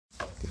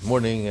Good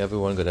morning,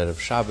 everyone. Good Erev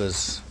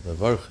Shabbos,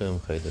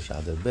 Mevorchim, Chodesh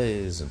Adar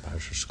Beis, and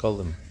Parshas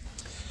Shkolim.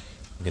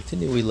 We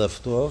continue. We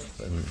left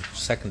off in the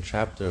second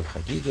chapter of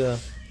Chagigah,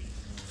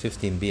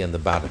 15b on the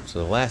bottom. So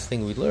the last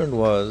thing we learned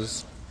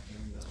was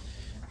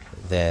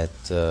that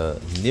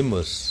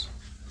Nimus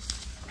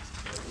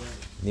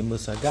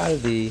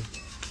Agardi,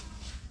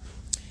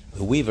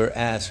 the weaver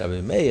asked Rabbi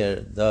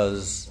Meir,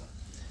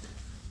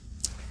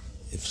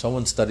 if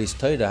someone studies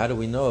Torah, how do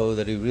we know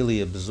that he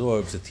really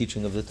absorbs the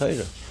teaching of the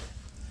Torah?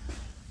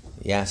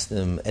 He asked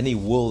him, any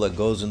wool that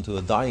goes into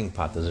a dyeing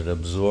pot, does it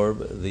absorb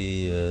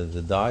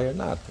the dye or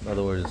not? In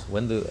other words,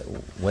 when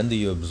do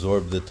you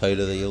absorb the Torah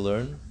that you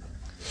learn?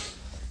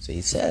 So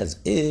he says,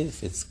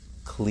 if it's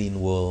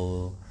clean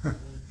wool,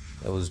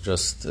 that was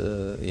just, from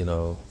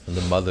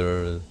the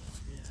mother,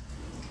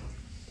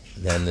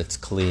 then it's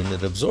clean,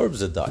 it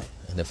absorbs the dye.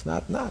 And if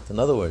not, not. In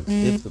other words,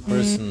 if the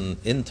person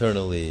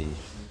internally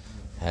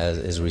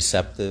is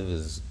receptive,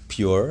 is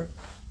pure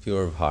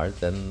of heart,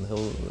 then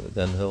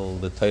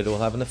the Torah will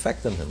have an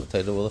effect on him. The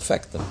Torah will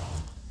affect him.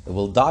 It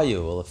will dye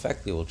you, will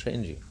affect you, will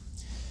change you.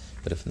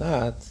 But if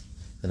not,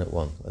 then it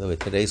won't. By the way,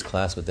 today's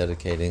class we're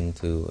dedicating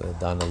to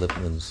Donna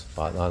Lipman's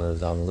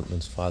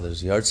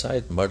father's yard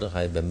site,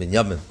 Mordechai ben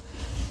Binyamin.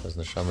 It was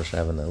Neshama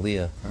Shav and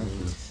Aliyah.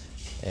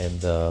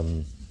 And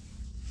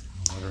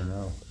I don't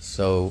know.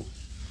 So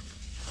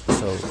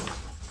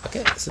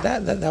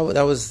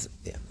that was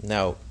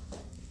Now,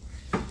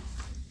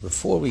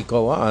 before we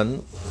go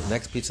on, the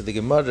next piece of the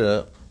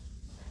Gemara,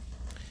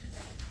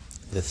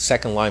 the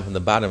second line from the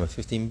bottom of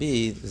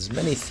 15b, there's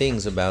many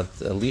things about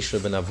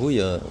Elisha ben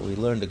Avuya we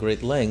learned at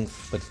great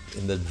length, but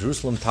in the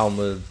Jerusalem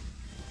Talmud,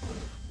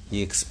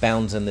 he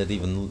expounds on it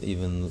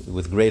even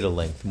with greater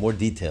length, more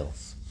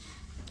details.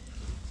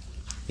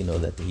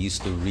 That he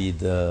used to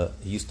read,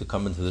 he used to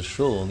come into the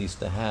shul and used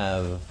to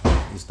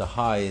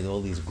hide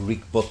all these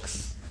Greek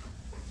books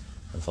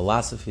and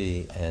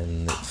philosophy,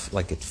 and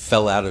it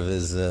fell out of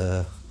his,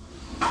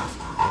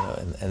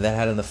 and that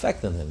had an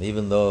effect on him,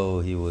 even though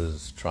he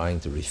was trying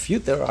to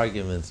refute their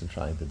arguments and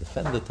trying to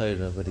defend the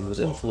Torah, but he was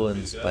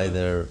influenced by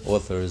their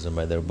authors and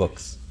by their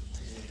books.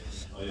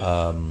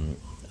 The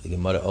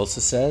Gemara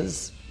also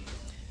says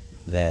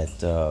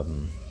that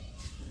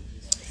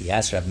he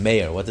asked Rab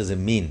Meir, what does it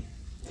mean?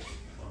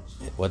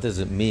 What does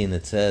it mean?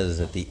 It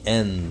says at the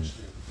end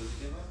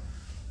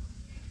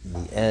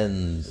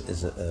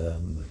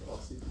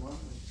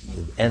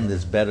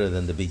is better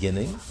than the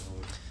beginning.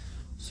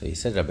 So he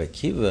said, Rabbi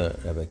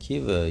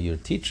Akiva, your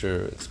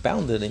teacher,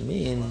 expounded, it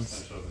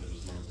means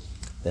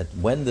that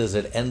when does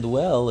it end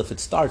well if it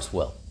starts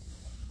well?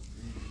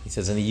 He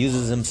says, and he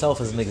uses himself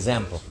as an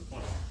example.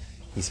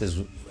 He says,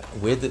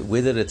 where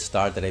did it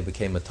start that I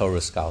became a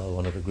Torah scholar,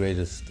 one of the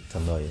greatest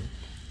Tanoim?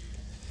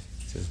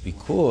 He says,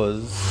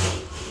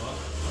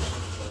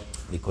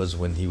 because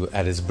when he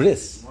at his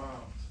bris,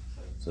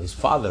 so his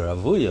father,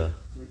 Avuya,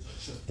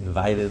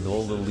 invited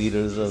all the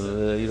leaders of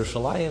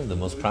Yerushalayim, the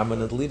most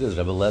prominent leaders,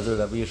 Rabbi Lezer,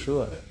 Rabbi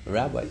Yeshua, the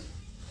rabbis.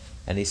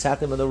 And he sat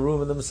them in a room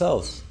with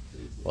themselves.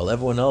 While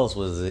everyone else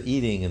was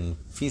eating and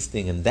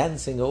feasting and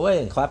dancing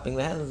away and clapping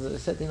their hands, they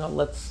said,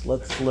 let's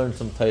learn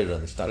some Torah.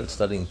 And they started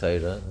studying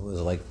Torah. It was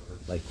like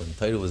when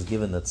Torah was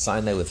given at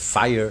Sinai with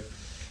fire,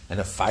 and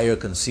a fire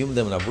consumed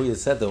them, and Avuya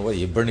said to them, what, are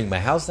you burning my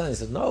house down? He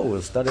said, no,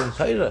 we're studying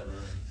Torah.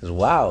 He says,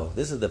 wow,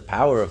 this is the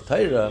power of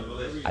Torah.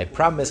 I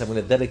promise I'm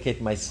going to dedicate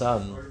my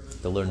son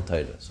to learn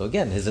Torah. So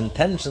again, his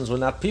intentions were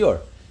not pure.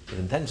 His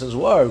intentions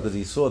were because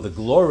he saw the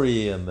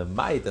glory and the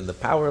might and the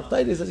power of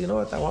Torah. He says, you know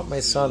what, I want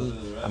my son,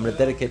 I'm going to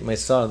dedicate my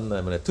son,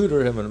 I'm going to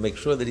tutor him, I'm going to make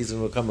sure that he's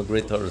going to become a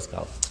great Torah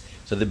scholar.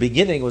 So the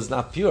beginning was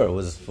not pure, it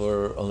was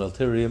for an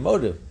ulterior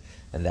motive.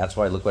 And that's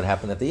why, look what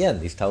happened at the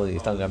end. He's telling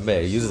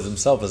Rabbi, he uses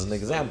himself as an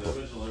example.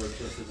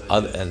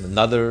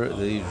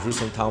 The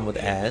Jerusalem Talmud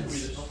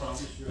adds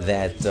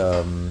that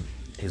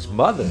his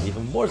mother,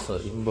 even more so,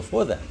 even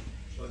before that,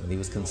 when he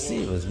was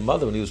conceived, his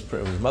mother was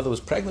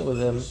pregnant with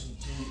him,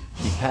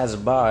 he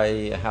passed by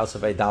a house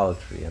of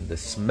idolatry, and the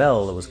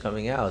smell that was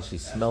coming out, she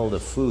smelled the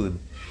food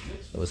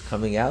that was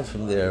coming out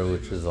from there,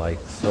 which was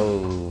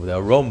the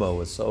aroma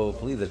was so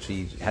pleasing that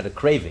she had a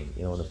craving.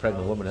 When a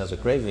pregnant woman has a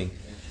craving,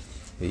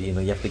 you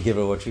have to give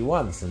her what she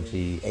wants, and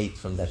she ate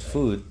from that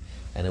food,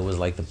 and it was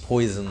like the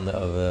poison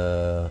of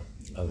a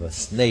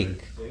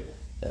snake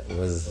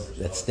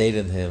that stayed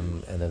in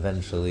him and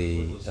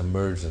eventually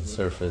emerged and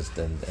surfaced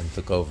and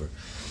took over.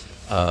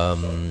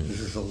 This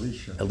is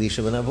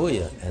Elisha ben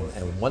Avuya.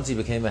 And once he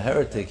became a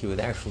heretic, he would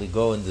actually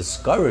go and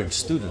discourage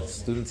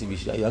students.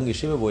 Young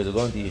yeshiva boys are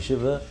going to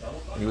yeshiva,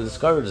 and he would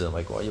discourage them,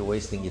 why are you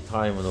wasting your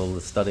time on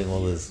studying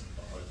all this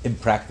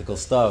impractical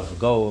stuff?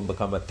 Go and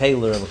become a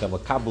tailor and become a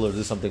cobbler,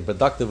 do something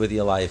productive with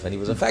your life. And he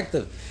was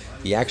effective.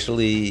 He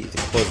actually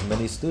caused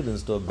many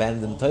students to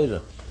abandon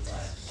Torah.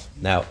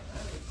 Now,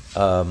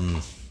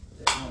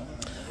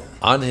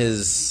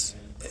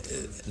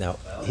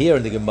 here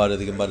in the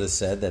Gemara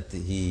said that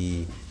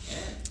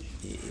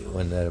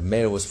when the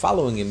mayor was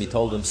following him, he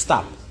told him,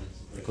 stop,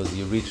 because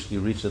you reached the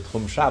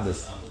Tchum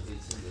Shabbos.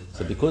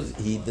 So because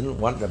he didn't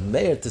want the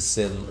mayor to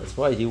sin, that's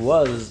why he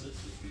was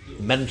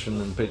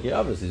mentioned in Pirkei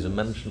Avos. He's a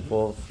mention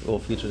for all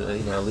future,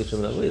 Elisha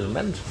ben Avuya is a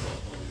mention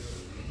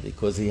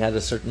because he had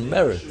a certain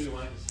merit.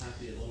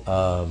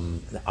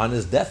 On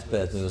his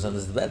deathbed, when he was on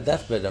his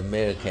deathbed, a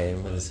mayor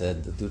came and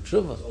said, "Do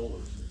tshuva." So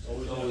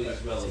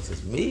he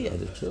says, "Me? I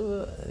do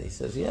tshuva?" And he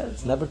says, "Yeah,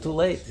 it's never too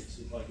late."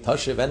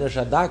 Toshiv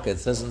Enesh Hadaka. It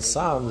says in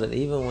Psalms that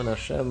even when a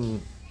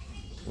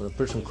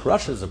person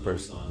crushes a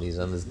person, he's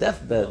on his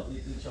deathbed,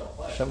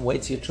 Hashem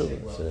waits your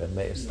tshuva. So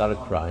Meir started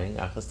crying,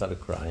 Acha started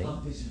crying,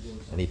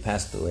 and he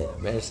passed away.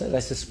 Meir said, "I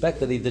suspect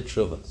that he did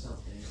tshuva."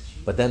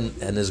 But then,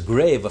 in his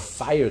grave, a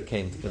fire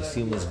came to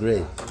consume his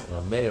grave.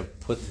 Meir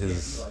put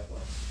his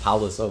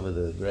palace over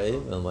the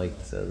grave and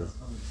says,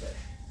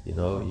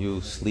 "You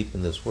sleep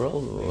in this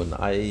world. When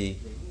I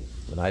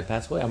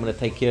pass away, I'm going to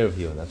take care of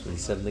you." And that's what he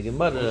said in the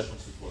Gemara.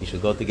 He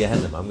should go to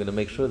Gehenna. I'm going to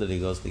make sure that he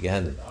goes to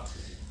Gehenna.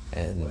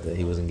 And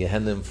he was in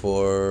Gehenna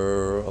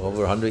for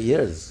over 100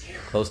 years,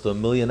 close to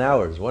 1,000,000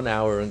 hours. 1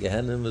 hour in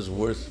Gehenna is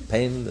worse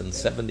pain than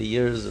 70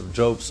 years of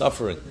Job's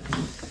suffering.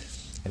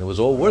 And it was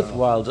all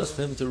worthwhile just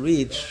for him to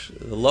reach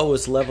the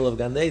lowest level of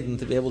Gan Eden,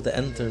 to be able to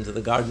enter into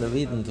the Garden of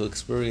Eden, to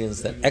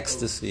experience that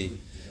ecstasy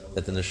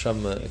that the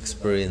neshama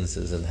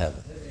experiences in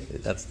heaven.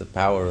 That's the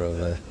power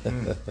of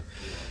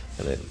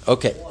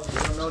okay.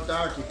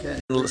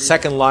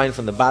 Second line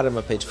from the bottom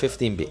of page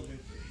 15b.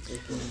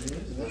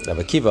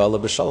 Rabbi Akiva, Allah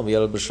b'shalom,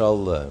 Yad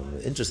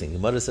b'shal. Interesting. The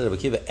Gemara said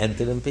Rabbi Akiva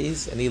entered in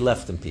peace and he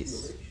left in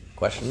peace.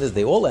 Question is,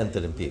 they all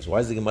entered in peace. Why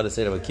does the Gemara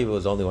say Rabbi Akiva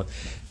was the only one?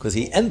 Because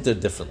he entered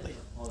differently.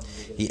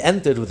 He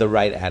entered with the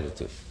right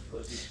attitude.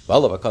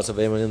 Well, because of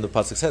Amen in the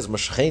pasuk says,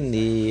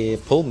 "Mashcheni,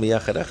 pull me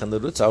acharech, and the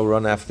roots I will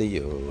run after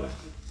you."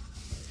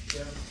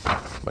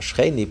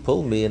 Mashcheni,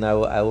 pull me, and I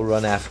will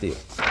run after you.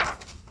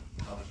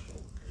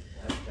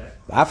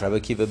 After Rabbi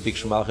Akiva,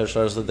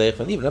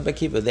 even Rabbi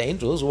Akiva, the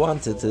angels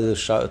wanted to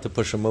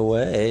push him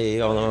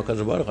away.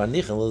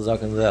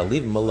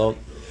 Leave him alone.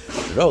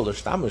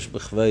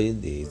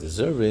 He's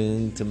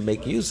deserving to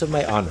make use of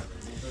my honor.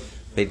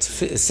 Page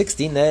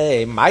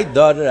 16a, my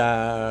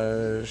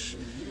daughter.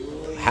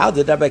 How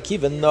did Rabbi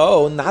Akiva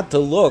know not to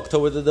look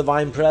toward the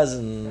divine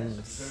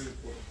presence?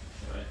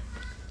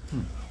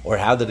 Or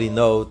how did he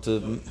know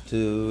to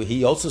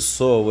he also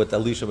saw what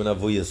Elisha ben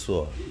Avuya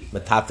saw,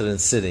 Metatron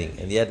sitting,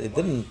 and yet it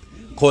didn't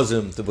cause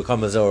him to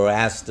become a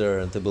Zoroaster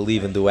and to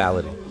believe in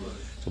duality.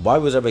 So why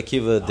was Rabbi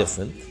Akiva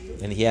different?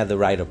 And he had the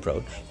right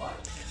approach.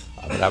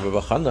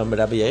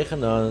 Rabbi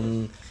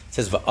Yechanan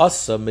says,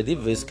 "V'asa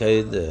medivis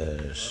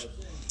kodesh."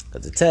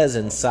 Because it says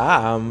in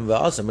Psalm,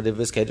 "V'asa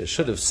medivis kodesh,"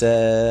 should have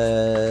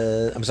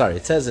said. I'm sorry,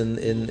 it says in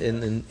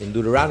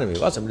Deuteronomy,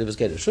 "V'asa medivis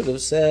kodesh," should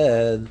have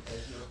said,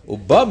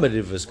 "Uba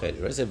medivis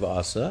kodesh." Right? Say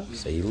v'asa.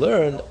 So he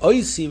learned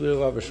oisi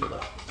v'ravav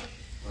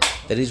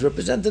that he's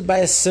represented by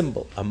a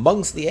symbol.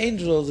 Amongst the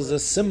angels is a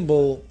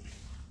symbol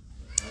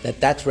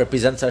that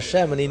represents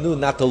Hashem, and he knew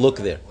not to look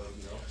there.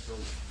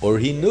 Or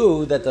he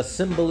knew that the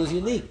symbol is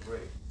unique.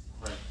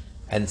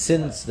 And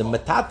since the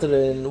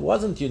Metatron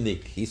wasn't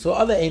unique, he saw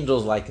other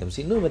angels like him.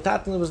 So he knew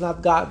Metatron was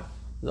not God.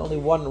 There's only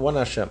one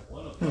Hashem.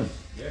 And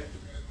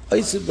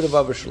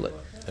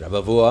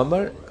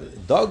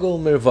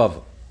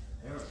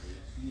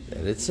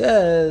it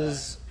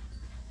says,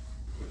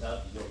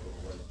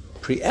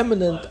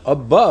 preeminent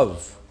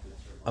above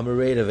a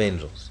myriad of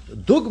angels.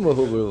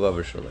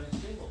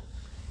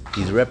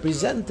 He's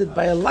represented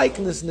by a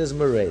likeness in his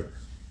myriad.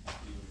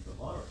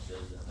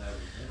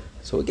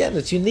 So again,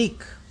 it's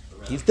unique.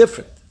 He's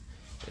different.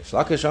 It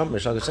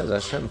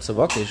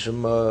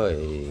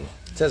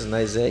says in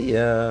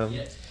Isaiah,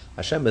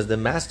 Hashem is the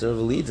master of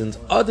legions.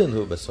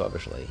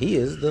 He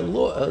is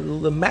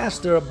the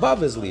master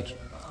above his legion.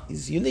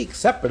 He's unique,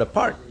 separate,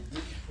 apart.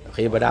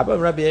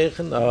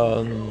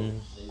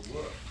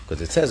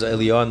 Because it says,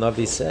 Eliyahu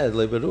Navi said,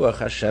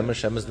 Hashem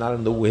is not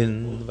in the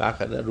wind. And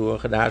after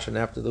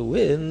the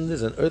wind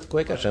is an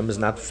earthquake. Hashem is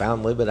not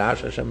found.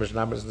 Hashem is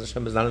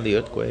not in the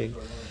earthquake.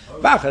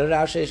 After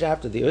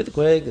the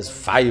earthquake is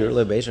fire.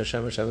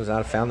 Hashem is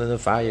not found in the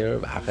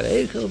fire. After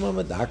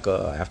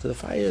the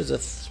fire is a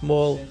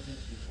small,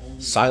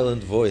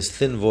 silent voice,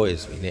 thin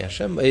voice. And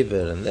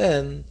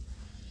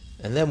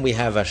then we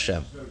have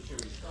Hashem.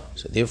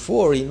 So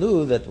therefore, he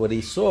knew that what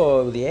he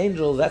saw with the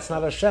angels, that's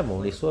not Hashem.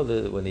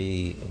 When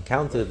he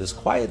encountered this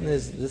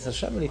quietness, this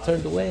Hashem, and he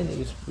turned away and he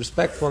was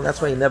respectful, and that's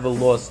why he never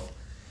lost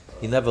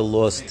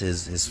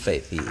his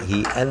faith.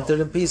 He entered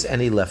in peace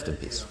and he left in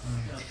peace.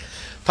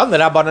 From the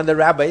Rabban and the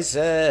rabbis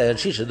said,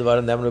 6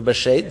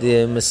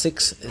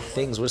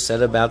 things were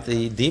said about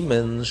the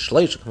demons.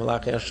 3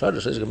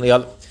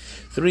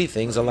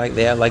 things are like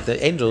the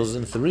angels,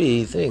 and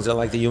 3 things are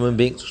like the human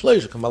beings.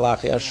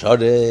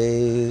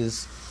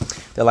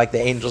 They're like the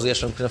angels. They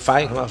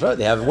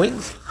have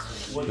wings.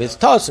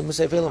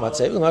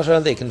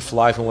 They can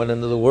fly from one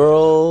end of the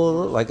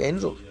world like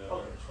angels.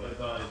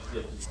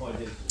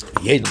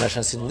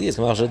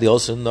 They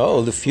also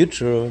know the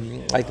future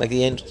like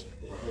the angels.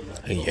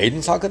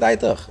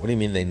 What do you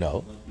mean they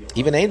know?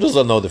 Even angels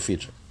don't know the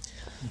future.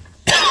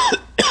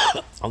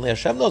 Only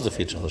Hashem knows the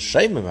future.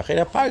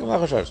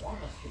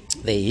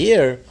 They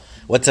hear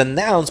what's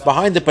announced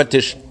behind the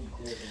partition.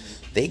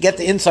 They get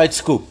the inside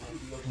scoop.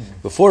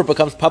 Before it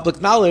becomes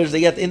public knowledge, they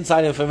get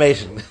inside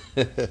information.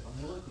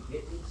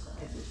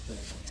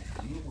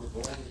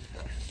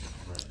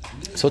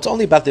 So it's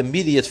only about the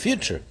immediate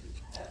future.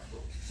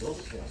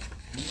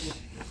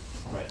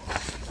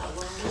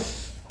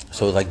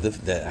 So like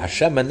the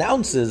Hashem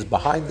announces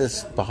behind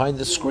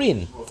the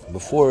screen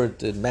before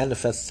it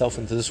manifests itself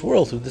into this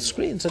world through the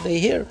screen, so they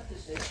hear.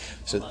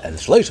 So and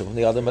Shloisha from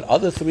the other, but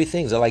other three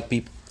things are like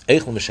people.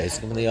 Eichel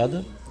Meshesik from the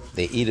other,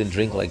 they eat and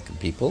drink like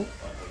people.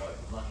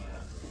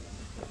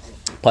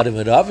 Parim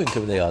and Ravin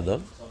from the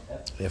other,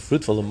 they're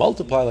fruitful and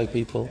multiply like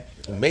people.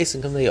 And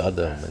Mason from the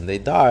other, and they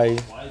die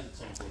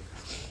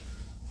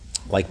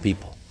like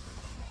people,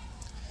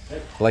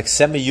 like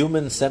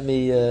semi-human,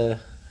 semi-angels.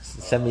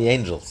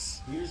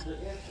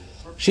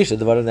 Shisha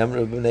devarim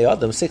b'nei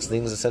adam. 6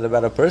 things are said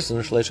about a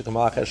person.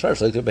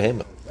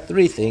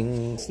 Three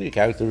things, 3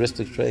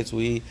 characteristic traits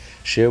we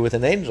share with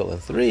an angel,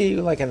 and 3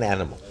 like an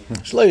animal.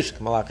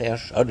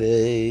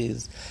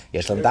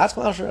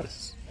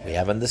 We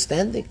have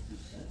understanding,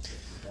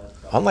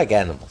 unlike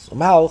animals.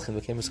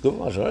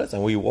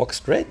 And we walk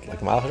straight like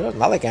malach,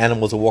 not like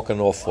animals who walk on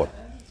all 4.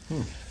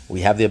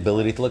 We have the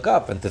ability to look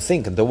up and to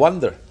think and to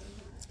wonder,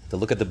 to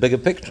look at the bigger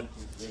picture.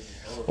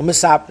 We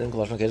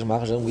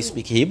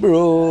speak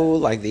Hebrew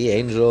like the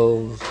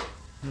angels.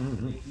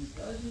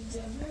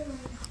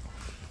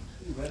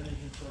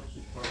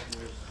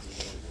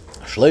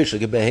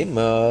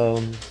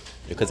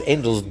 Because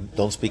angels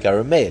don't speak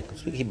Aramaic, they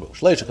speak Hebrew.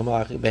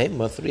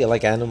 3 are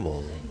like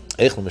animals.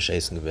 We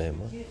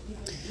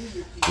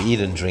eat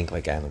and drink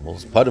like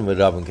animals.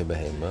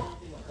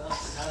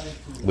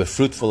 We're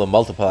fruitful and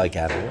multiply like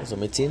animals.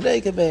 And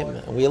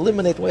we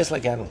eliminate waste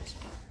like animals.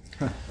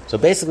 So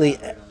basically,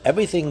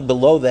 everything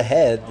below the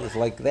head is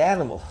like the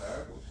animal.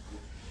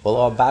 Well,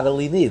 our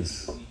bodily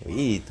needs. We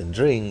eat and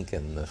drink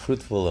and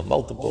fruitful and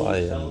multiply,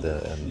 and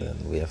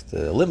we have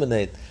to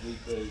eliminate.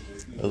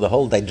 The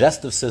whole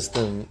digestive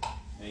system,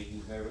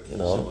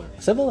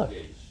 similar.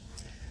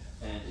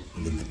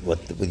 What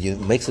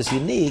makes us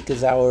unique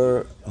is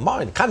our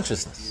mind,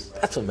 consciousness.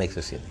 That's what makes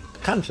us unique,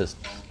 consciousness.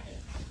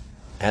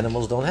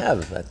 Animals don't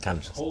have that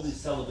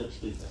consciousness.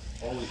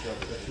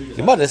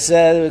 Gemara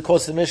said, of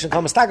course, the mission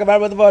comes talk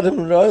about whoever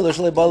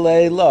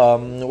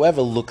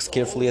looks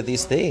carefully at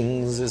these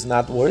things is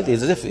not worthy.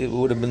 As if it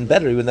would have been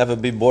better, he would never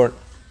be born.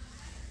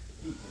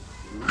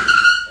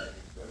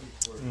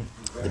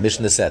 The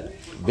Mishnah said,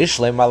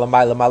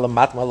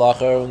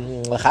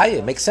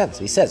 it makes sense.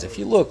 He says, if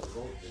you look,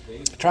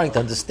 trying to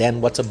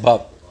understand what's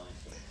above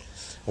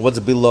and what's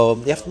below,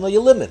 you have to know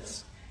your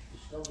limits.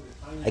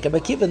 Like Rabbi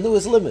Akiva knew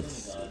his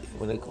limits.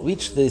 When it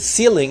reached the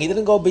ceiling, he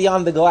didn't go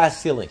beyond the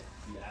glass ceiling.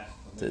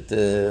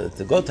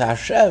 To go to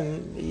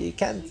Hashem, you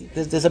can't.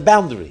 There's a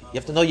boundary. You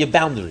have to know your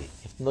boundary.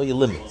 You have to know your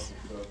limits.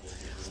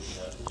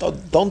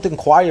 Don't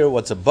inquire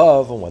what's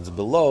above and what's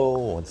below,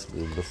 what's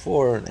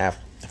before and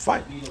after.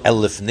 Fine.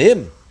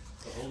 Elifnim.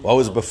 What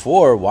was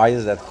before? Why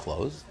is that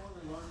closed?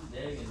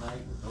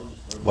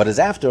 What is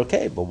after?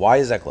 Okay, but why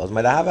is that closed?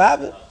 Might I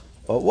have it?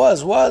 What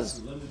was?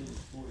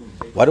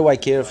 Why do I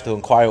care if to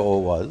inquire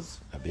what was?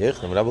 They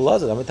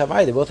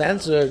both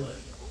answered.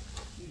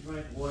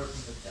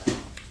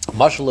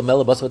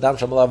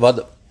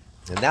 The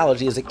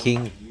analogy is a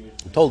king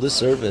who told his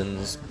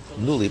servants,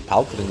 build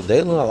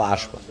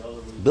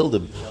a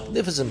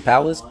magnificent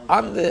palace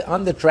on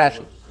the trash.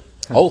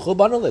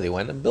 They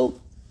went and built.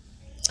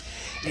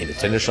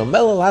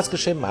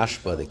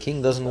 The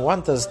king doesn't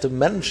want us to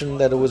mention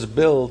that it was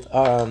built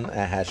on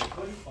a hash.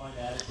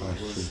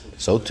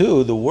 So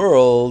too, the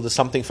world is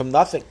something from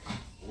nothing.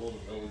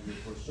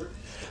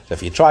 So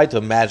if you try to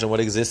imagine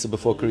what existed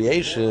before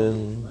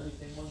creation,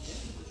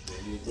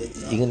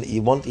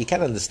 you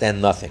can't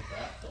understand nothing.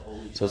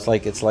 So it's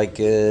like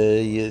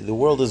the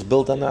world is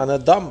built on a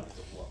dump.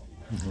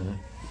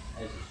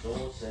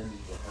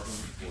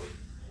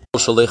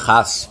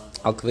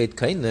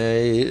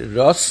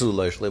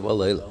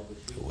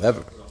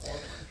 Whoever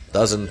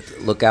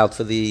doesn't look out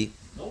for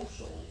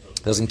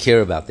doesn't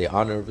care about the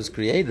honor of his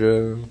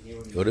creator,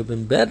 it would have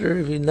been better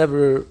if he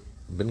never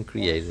been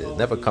created,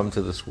 never come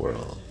to this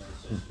world.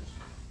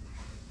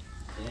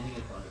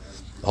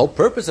 The whole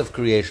purpose of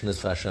creation is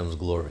for Hashem's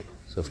glory.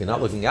 So if you're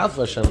not looking out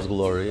for Hashem's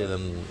glory,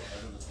 then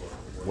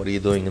what are you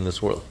doing in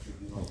this world?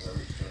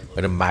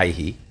 But in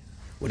Maihi,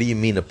 what do you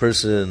mean a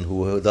person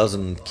who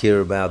doesn't care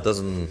about,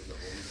 doesn't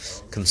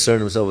concern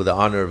himself with the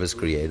honor of his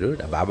creator?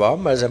 If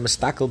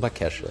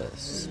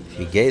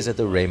you gaze at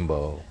the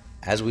rainbow,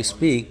 as we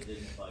speak,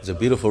 there's a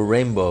beautiful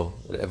rainbow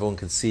that everyone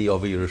can see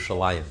over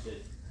Yerushalayim.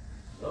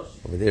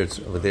 Over there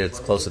it's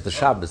closer to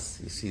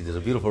Shabbos. You see, there's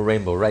a beautiful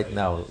rainbow right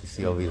now you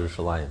see over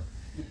Yerushalayim.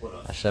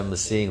 Hashem is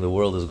seeing the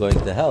world is going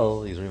to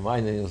hell. He's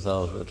reminding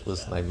himself that,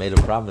 listen, I made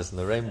a promise in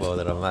the rainbow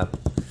that I'm not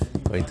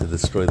going to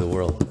destroy the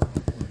world.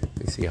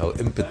 We see how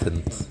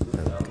impotent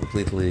and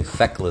completely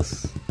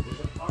feckless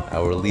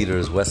our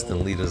leaders,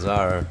 Western leaders,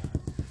 are.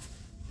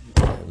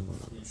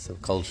 It's a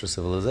culture,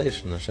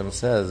 civilization. Hashem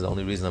says the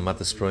only reason I'm not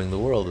destroying the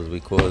world is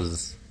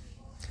because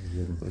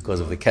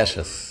of the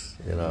keshes,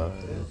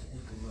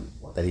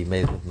 that he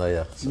made with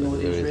Noach. So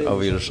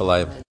over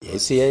Yerushalayim.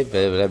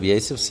 Rabbi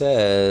Yosef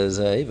says,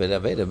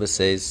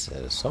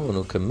 someone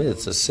who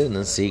commits a sin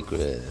in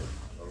secret.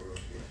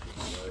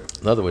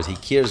 In other words, he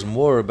cares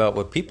more about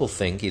what people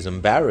think. He's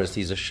embarrassed.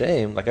 He's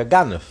ashamed, like a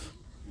ganef.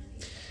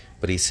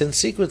 But he sins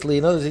secretly.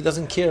 In other words, he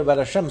doesn't care about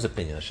Hashem's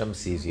opinion. Hashem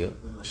sees you.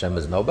 Hashem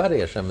is nobody.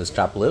 Hashem is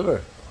chopped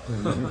liver.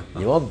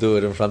 You won't do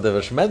it in front of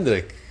a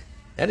shmendrik.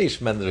 Any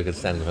shmendrik could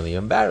stand in front of you.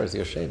 You're embarrassed.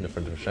 You're ashamed in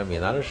front of Hashem.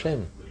 You're not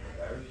ashamed.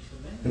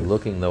 You're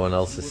looking. No one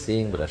else is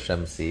seeing, but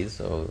Hashem sees.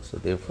 So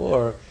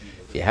therefore,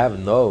 if you have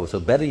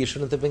so better you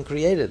shouldn't have been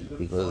created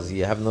because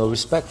you have no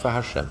respect for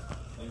Hashem.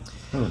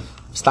 Because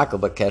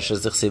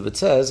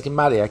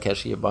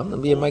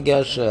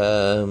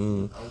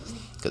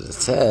it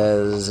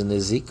says in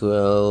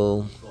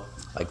Ezekiel,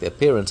 like the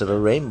appearance of a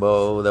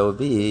rainbow that would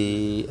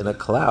be in a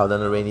cloud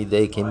on a rainy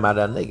day,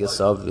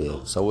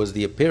 so was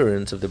the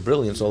appearance of the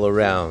brilliance all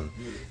around,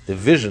 the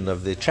vision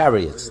of the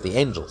chariots, the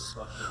angels.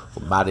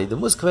 That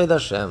was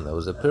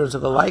the appearance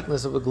of the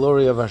likeness of the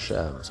glory of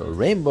Hashem. So a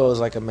rainbow is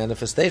like a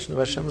manifestation of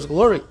Hashem's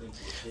glory.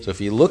 So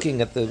if you're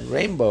looking at the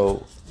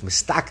rainbow,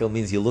 mistakel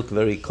means you look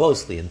very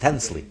closely,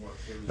 intensely.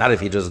 Not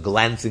if you just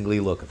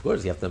glancingly look. Of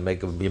course, you have to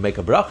make a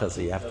bracha,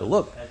 so you have to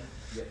look.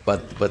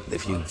 But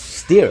if you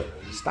steer,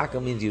 mistakel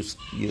means you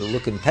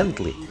look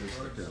intently.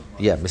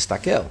 Yeah,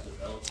 mistakel.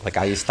 Like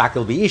how you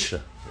stakel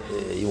b'isha.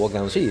 You walk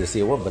down the street, you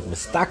see a woman. But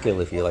mistakel,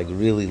 if you're like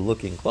really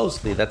looking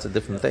closely, that's a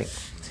different thing.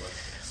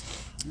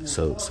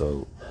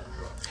 So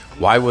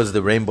why was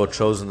the rainbow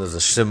chosen as a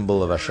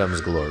symbol of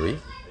Hashem's glory?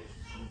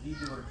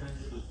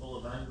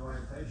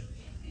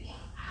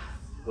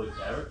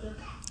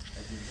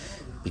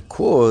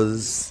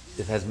 Because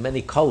it has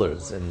many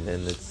colors and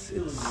it's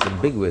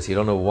ambiguous. You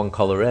don't know one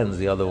color ends,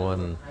 the other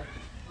one.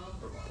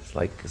 It's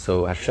like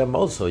so. Hashem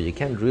also, you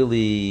can't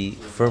really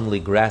firmly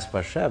grasp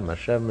Hashem.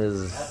 Hashem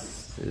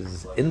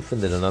is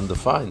infinite and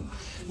undefined.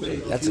 So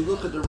that's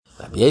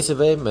Rabbi Yosef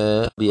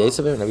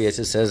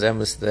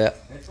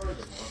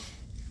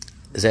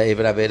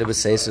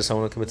says,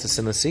 someone commits a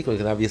sin in secret. You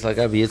can have like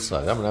Rabbi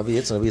Yitzchak. Rabbi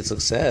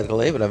Yitzchak said,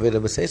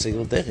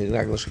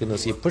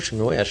 you're pushing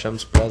away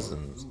Hashem's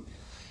presence.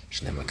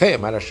 This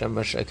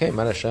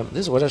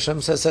is what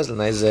Hashem says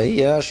in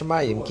Isaiah.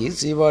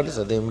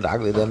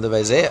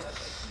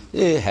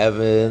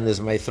 Heaven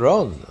is my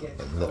throne,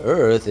 and the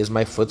earth is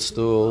my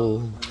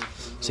footstool.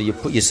 So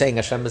you're saying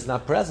Hashem is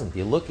not present.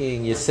 You're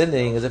looking, you're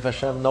sinning as if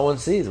Hashem, no one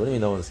sees. What do you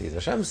mean no one sees?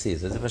 Hashem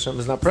sees, as if Hashem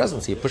is not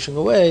present. So you're pushing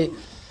away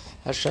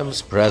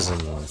Hashem's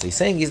presence. He's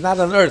saying He's not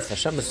on earth.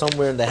 Hashem is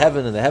somewhere in the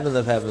heaven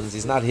of heavens.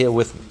 He's not here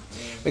with me.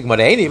 But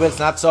it's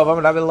not so.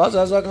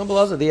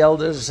 The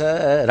elders,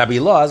 Rabbi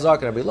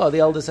Lo, the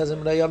elder says, if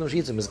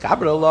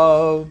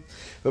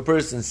a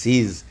person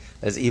sees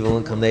as evil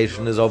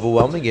inclination is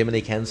overwhelming him and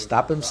he can't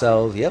stop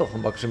himself, he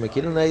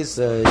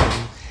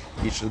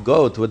should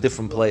go to a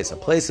different place, a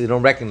place you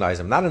don't recognize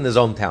him, not in his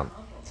own town.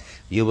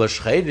 He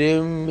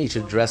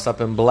should dress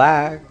up in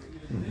black.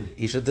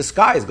 He should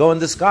go in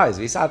disguise.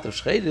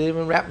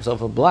 And wrap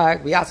himself in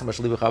black.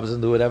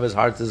 And do whatever his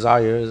heart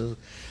desires.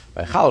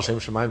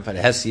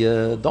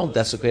 Don't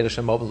desecrate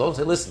Hashem open. Don't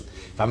say, listen,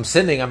 if I'm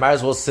sinning, I might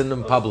as well sin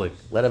in public.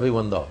 Let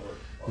everyone know.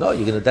 No,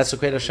 you're going to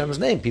desecrate Hashem's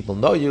name. People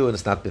know you and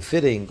it's not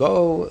befitting.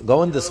 Go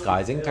in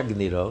disguise,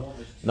 incognito.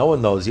 No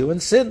one knows you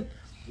and sin.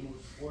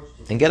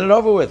 And get it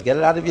over with. Get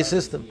it out of your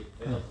system.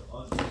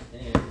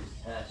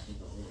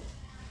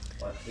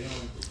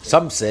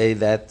 Some say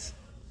that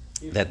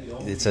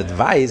it's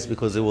advised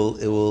because it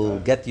will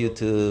get you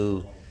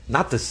to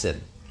not to sin.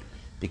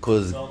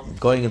 Because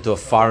going into a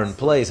foreign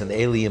place, an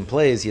alien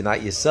place, you're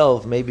not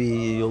yourself, maybe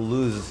you'll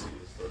lose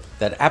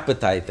that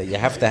appetite that you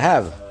have to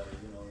have.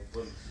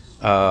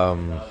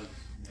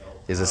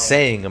 There's a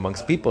saying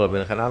amongst people,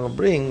 Rabbi Hanan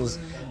brings,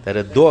 that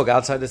a dog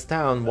outside his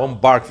town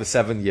won't bark for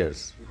 7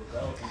 years.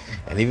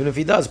 And even if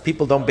he does,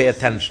 people don't pay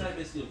attention,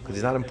 because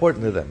he's not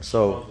important to them.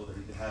 So,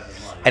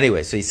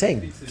 anyway, so he's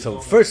saying, so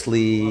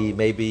firstly,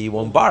 maybe you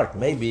won't bark,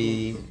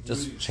 maybe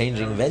just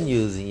changing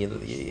venues, and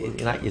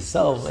you're not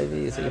yourself,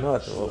 maybe you say, you know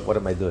what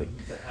am I doing?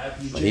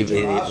 But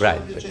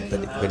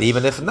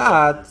even if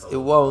not, it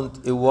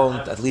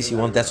won't, at least you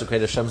won't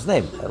desecrate Hashem's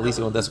name. At least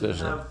you won't desecrate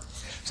Hashem's name.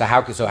 So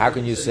how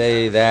can you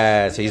say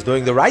that? So he's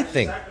doing the right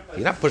thing.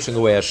 You're not pushing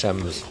away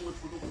Hashem's.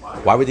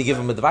 Why would he give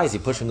him advice?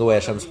 He's pushing away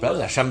Hashem's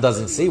presence. Hashem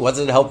doesn't see. What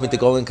does it help me to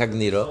go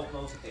incognito?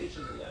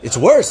 It's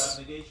worse.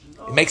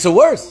 It makes it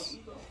worse.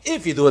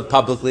 If you do it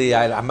publicly,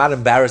 I'm not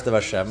embarrassed of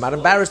Hashem. I'm not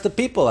embarrassed of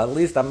people. At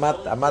least I'm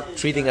not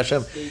treating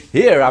Hashem.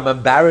 Here, I'm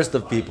embarrassed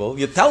of people.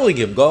 You're telling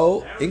him,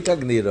 go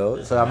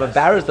incognito. So I'm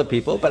embarrassed of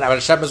people, but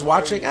Hashem is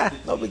watching.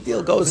 No big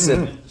deal. Go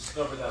sin.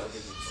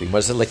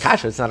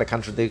 It's not a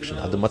contradiction.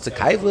 It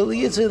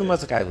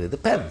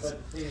depends.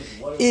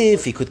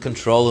 If he could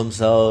control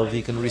himself,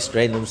 he can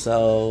restrain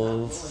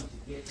himself,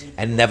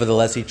 and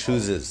nevertheless he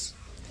chooses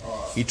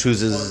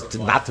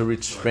not to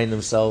restrain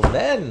himself,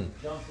 then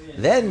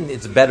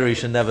it's better he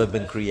should never have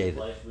been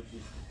created.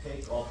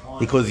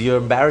 Because you're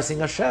embarrassing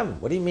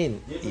Hashem. What do you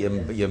mean?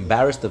 You're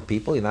embarrassed of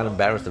people. You're not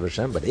embarrassed of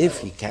Hashem. But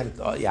if you can't,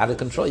 you're out of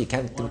control. You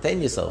can't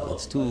contain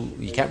yourself.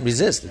 You can't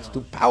resist. It's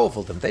too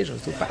powerful. Temptation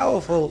is too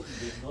powerful.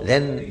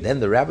 Then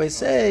the rabbis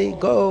say,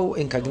 go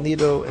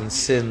incognito and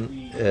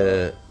sin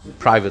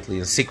privately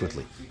and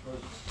secretly.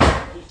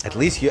 At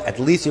least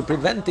you're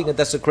preventing a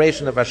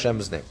desecration of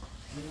Hashem's name.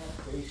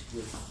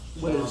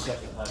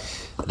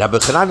 Rabbi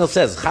Chananel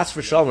says, Chas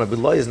v'shalom, Rabbi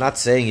Loi is not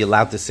saying you're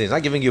allowed to sin. He's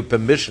not giving you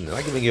permission. He's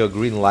not giving you a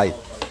green light.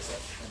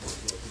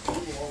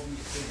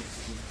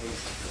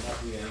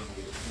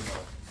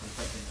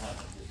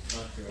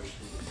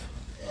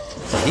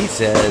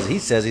 So he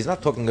says he's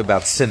not talking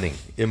about sinning,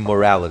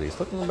 immorality. He's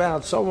talking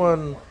about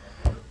someone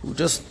who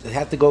just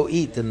had to go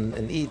eat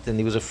and eat, and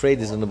he was afraid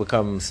he's going to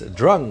become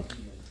drunk.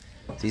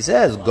 So he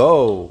says,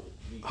 go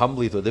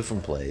humbly to a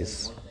different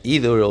place.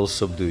 Either it'll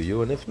subdue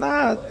you, and if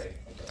not,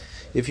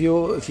 if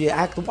you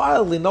act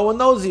wildly, no one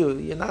knows you.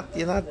 You're not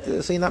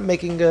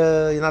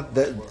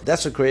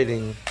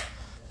desecrating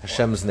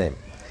Hashem's name.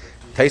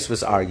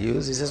 Tosfos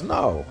argues. He says,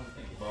 no,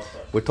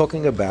 we're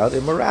talking about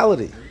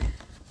immorality,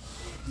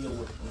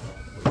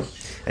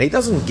 and he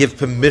doesn't give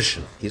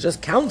permission. He's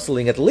just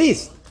counseling. At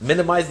least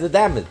minimize the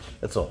damage.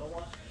 That's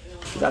all.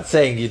 He's not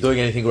saying you're doing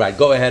anything right.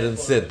 Go ahead and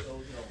sin.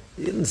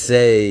 He didn't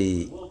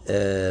say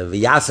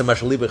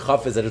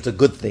that it's a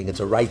good thing, it's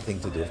a right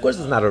thing to do. Of course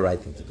it's not a right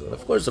thing to do.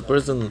 Of course a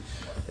person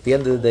at the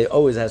end of the day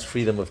always has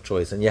freedom of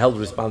choice and you're held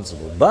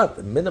responsible.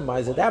 But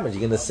minimize the damage.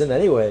 You're going to sin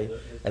anyway.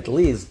 At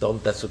least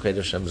don't desecrate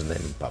Hashem's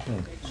name in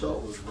public.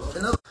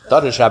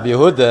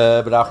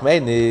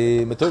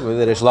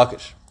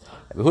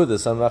 Rabbi Yehuda,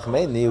 son of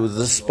Achmeni, was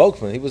the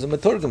spokesman. He was a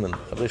meturgaman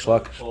of Rish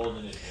Lakish.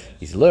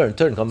 He's learned,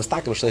 if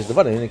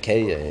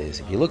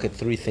you look at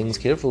three things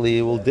carefully,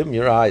 it will dim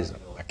your eyes.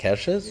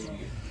 Akeshes,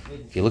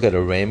 if you look at a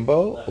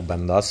rainbow,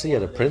 ubanasi,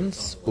 at a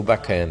prince,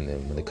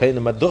 ubakayanim. The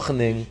kayanim are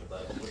duchening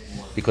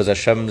because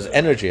Hashem's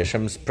energy,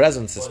 Hashem's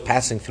presence is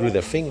passing through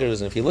their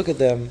fingers, and if you look at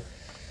them,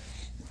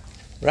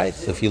 right?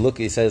 So if you look,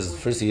 he says,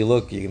 first you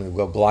look, you're going to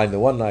go blind in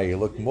one eye, you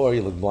look more,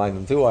 you look blind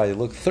in two eyes, you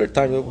look third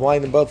time, you're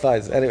blind in both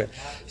eyes. Anyway,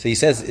 so he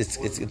says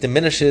it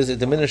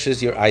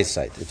diminishes your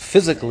eyesight. It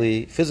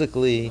physically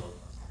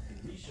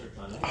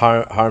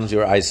harms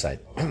your eyesight.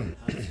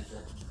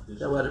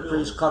 That way the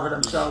priests cover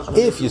themselves.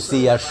 If you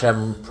see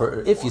Hashem,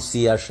 he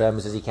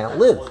says you can't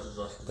live.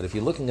 But if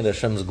you're looking at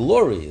Hashem's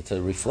glory, it's a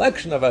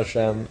reflection of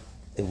Hashem.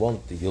 It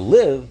won't. You'll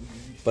live,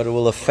 but it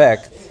will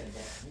affect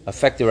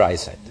your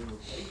eyesight.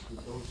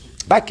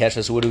 By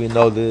Keshes, where do we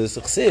know this?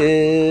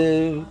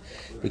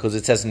 Because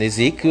it says in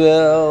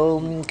Ezekiel,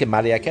 like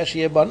appearance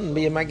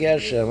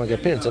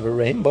of a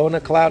rainbow and a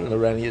cloud in a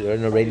rainy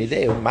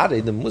day.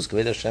 The musk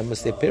with Hashem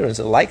is the appearance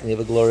and likeness of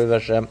the glory of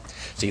Hashem.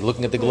 So you're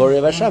looking at the glory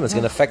of Hashem, it's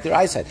going to affect your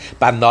eyesight.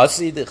 Because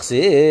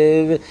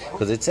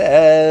it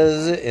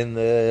says in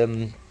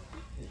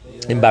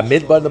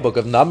Bamidbar, in the book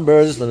of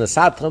Numbers, when the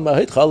Satram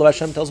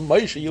Hashem tells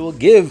Moshe, you will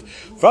give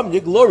from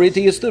your glory to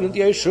your student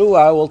Yeshua,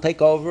 I will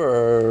take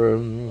over.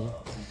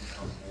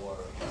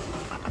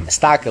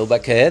 Mistakel by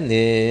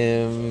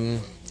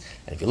Kohenim.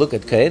 And if you look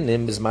at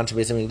Kohenim,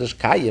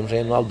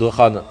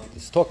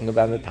 it's talking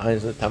about the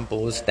times the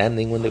temple was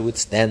standing, when they would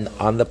stand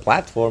on the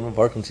platform of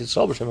Arkan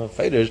Tzolb'Shem and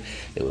fighters,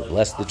 they would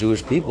bless the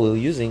Jewish people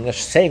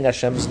saying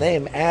Hashem's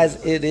name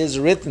as it is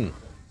written.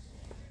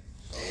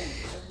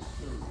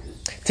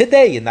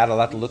 Today, you're not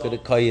allowed to look at a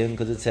Kohen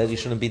because it says you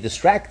shouldn't be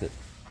distracted.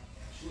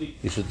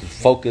 You should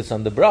focus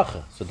on the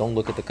bracha, so don't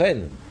look at the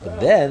kohen. But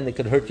then it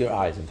could hurt your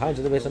eyes. In times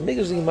of the Beis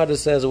Hamikdash, the Gemara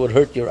says it would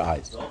hurt your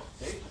eyes.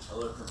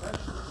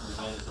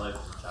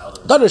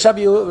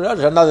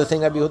 Another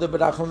thing, Rabbi Yehuda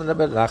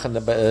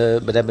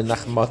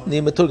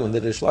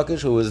the Rish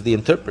Lakish, who is the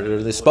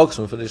interpreter, the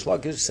spokesman for the Rish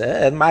Lakish,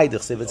 said,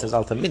 it says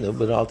Altaminu,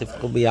 but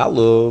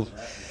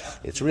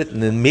it's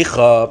written in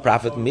Micha,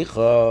 Prophet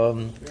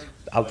Micha,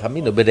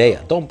 Altaminu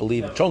B'deya. Don't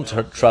believe, don't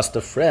trust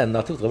a friend,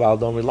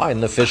 don't rely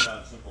on the fish.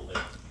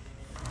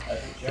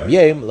 If the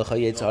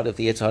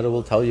Yetzer Hara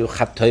will tell you,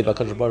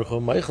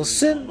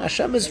 sin,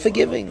 Hashem is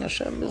forgiving,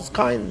 Hashem is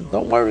kind,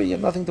 don't worry, you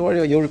have nothing to worry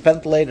about, you'll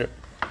repent later.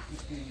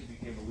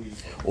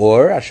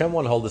 Or Hashem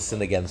won't hold a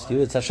sin against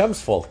you, it's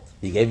Hashem's fault.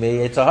 He gave me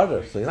a Yetzer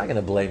Hara, so he's not going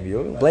to blame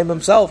you, he'll blame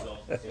himself.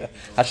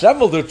 Hashem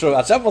will do true,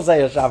 Hashem will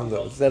say Hashem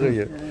do instead of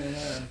you.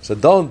 So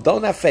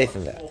don't have faith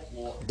in that.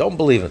 Don't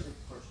believe it.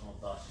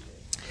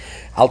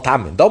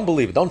 Al-Tamin, don't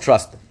believe it, don't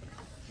trust him.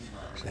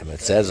 It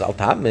says,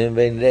 Al-Tamin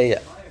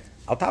b'deya.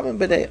 Al-Tamin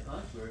b'deya.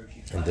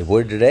 And the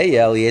word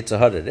Reya, Yetzer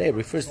Hara,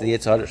 refers to the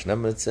Yetzer Hara.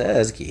 It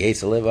says, Ki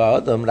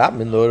Adam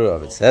Ramin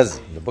Urav. It says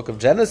in the book of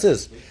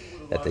Genesis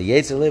that the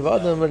Yetzer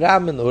Adam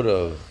Ramin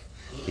Urav.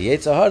 The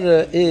Yetzer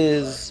Hara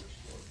is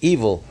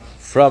evil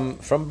from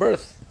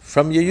birth,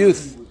 from your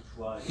youth.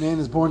 Man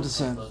is born to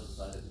sin.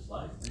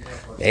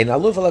 Ein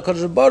Aluf ala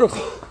Kodesh Baruch.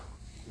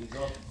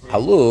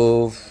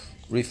 Aluf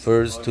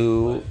refers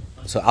to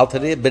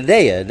Altarei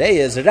B'Reya.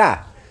 Reya is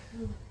Ra.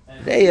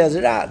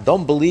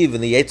 Don't believe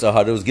in the Yetzer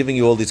Hara who's giving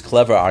you all these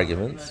clever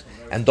arguments,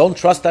 and don't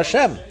trust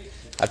Hashem.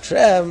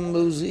 Hashem,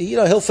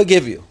 he'll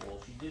forgive you.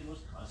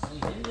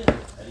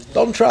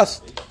 Don't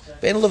trust.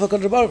 It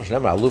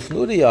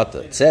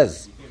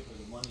says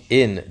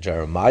in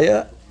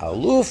Jeremiah,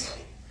 Aluf,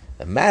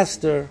 the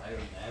master,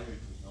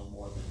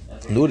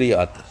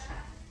 Nuriyat,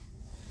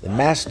 the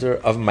master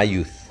of my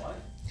youth.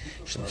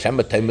 If you're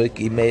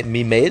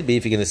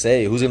going to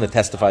say, who's going to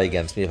testify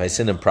against me if I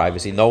sin in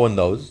privacy? No one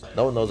knows.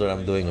 No one knows what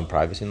I'm doing in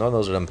privacy. No one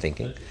knows what I'm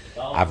thinking.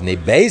 Avnei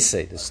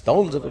Beise, the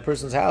stones of a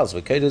person's house.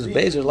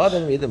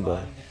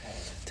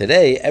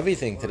 Today,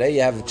 everything. Today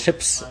you have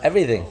chips,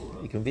 everything.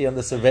 You can be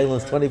under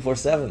surveillance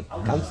 24/7.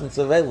 Constant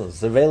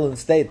surveillance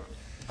state.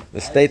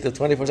 The state of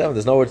 24/7.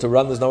 There's nowhere to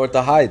run, there's nowhere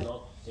to hide.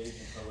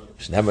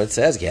 It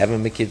says,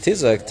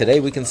 today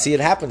we can see it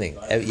happening.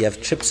 You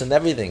have chips and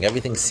everything.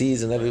 Everything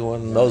sees and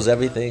everyone knows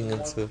everything.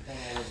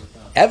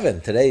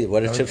 Evan, today,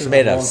 what are chips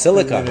made of?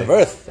 Silicon, of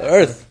earth.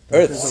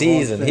 Earth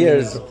sees and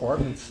hears.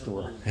 Department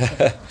store.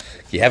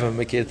 Then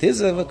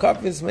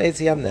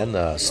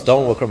a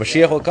stone will come,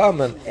 Mashiach will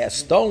come, and a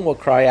stone will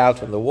cry out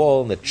from the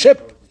wall, and a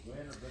chip,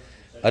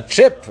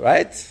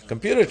 right?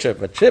 Computer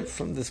chip, a chip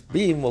from this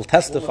beam will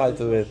testify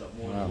to it.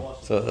 Wow.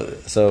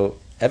 So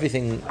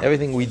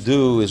everything we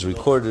do is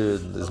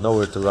recorded. There's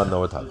nowhere to run,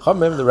 nowhere to hide.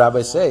 Remember the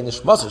rabbis say, the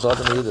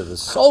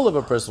soul of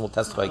a person will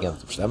testify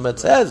against him. It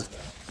says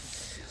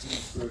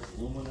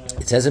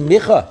in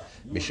Micha,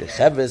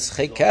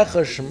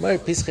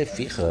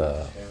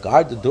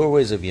 guard the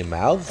doorways of your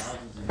mouth,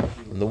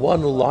 and the one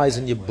who lies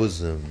in your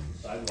bosom.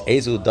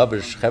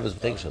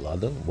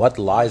 What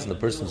lies in the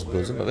person's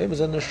bosom?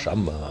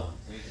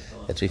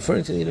 That's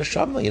referring to the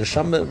neshama. The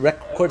neshama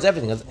records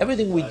everything.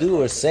 Everything we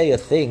do or say a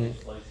thing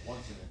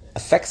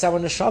affects our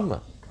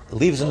neshama. It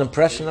leaves an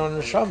impression on our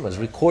neshama. It's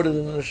recorded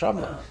in the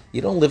neshama.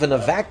 You don't live in a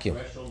vacuum.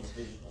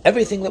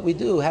 Everything that we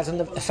do has an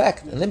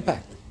effect, an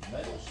impact.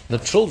 The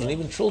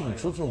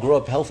children grow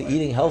up healthy,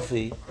 eating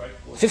healthy.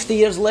 50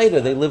 years later,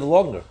 they live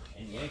longer.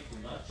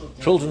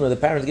 Children, when the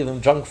parents give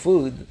them junk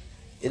food,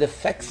 it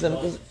affects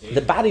them. The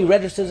body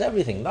registers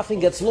everything. Nothing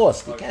gets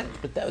lost. You can't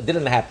pretend it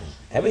didn't happen.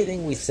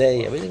 Everything we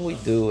say, everything we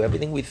do,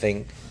 everything we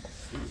think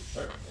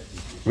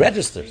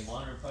registers,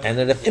 and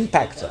it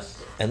impacts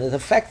us, and it's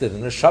affected.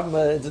 And the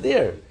neshama, it's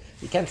there.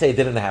 You can't say it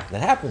didn't happen.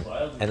 It happened,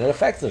 and it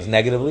affects us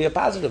negatively or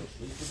positively.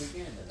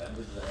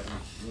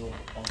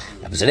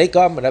 Rabbi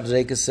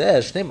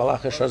says,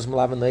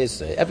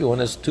 everyone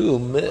has two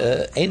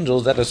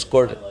angels that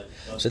escort it.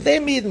 So they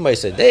meet and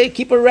they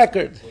keep a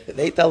record.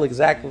 They tell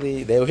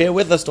exactly, they're here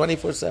with us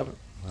 24/7.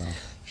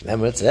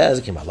 Wow. It says,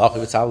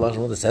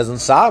 it says in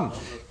Psalm, it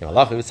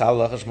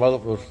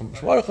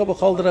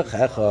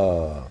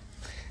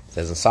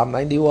says in Psalm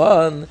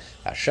 91,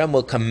 Hashem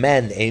will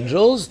command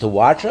angels to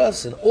watch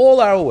us in all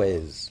our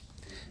ways.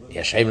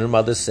 Yashem and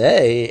mother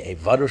say,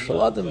 the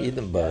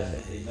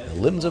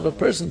limbs of a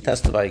person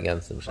testify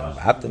against him. It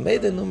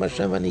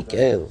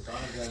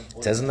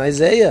says in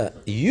Isaiah,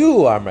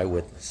 you are my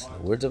witness.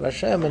 The words of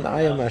Hashem, and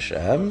I am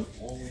Hashem.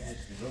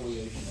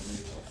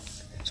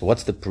 So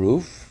what's the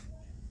proof?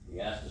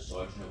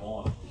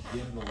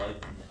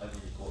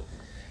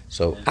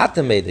 So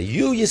Atameda,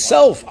 you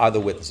yourself are the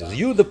witnesses.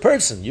 You, the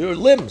person, your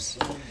limbs.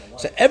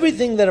 So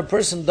everything that a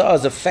person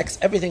does affects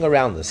everything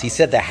around us. He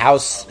said the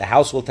house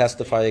will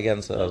testify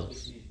against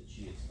us.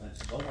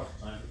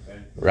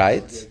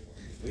 Right?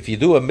 If you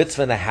do a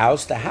mitzvah in a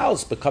house, the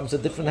house becomes a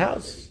different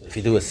house. If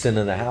you do a sin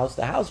in a house,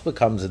 the house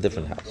becomes a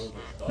different house.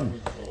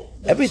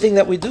 Everything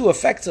that we do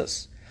affects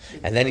us.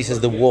 And then he says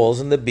the walls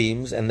and the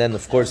beams, and then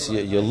of course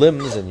your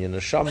limbs and your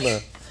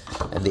neshama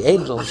and the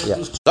angels.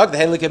 Yeah.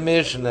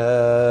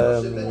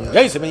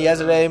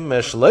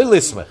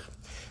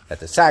 That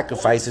the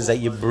sacrifices that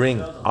you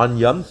bring on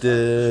Yom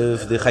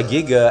Tov, the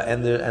Chagigah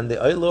and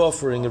the oil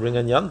offering you bring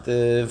on Yom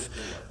Tov,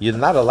 you're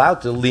not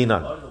allowed to lean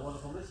on.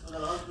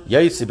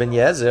 Yossi ben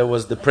Yezer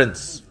was the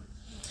prince.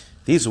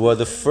 These were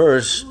the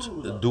first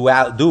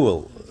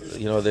duel.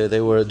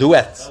 They were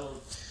duets.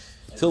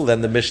 Till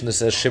then, the Mishnah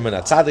says Shimon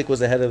HaTzadik was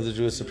the head of the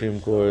Jewish Supreme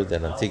Court,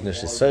 and Antigna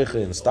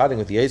Shisoicha, and starting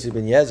with Yossi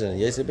ben Yezer and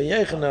Yossi ben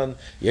Yechanan.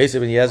 Yossi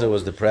ben Yezer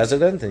was the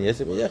president, and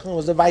Yossi ben Yechanan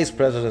was the vice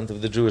president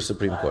of the Jewish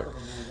Supreme Court.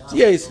 So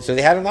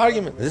they had an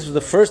argument. This was the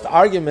first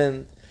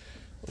argument,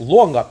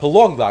 prolonged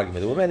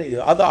argument. There were many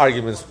other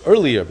arguments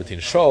earlier between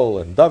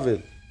Shaul and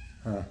David.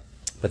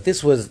 But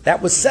that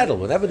was settled.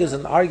 Whenever there's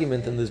an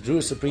argument in the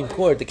Jewish Supreme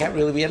Court, there can't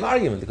really be an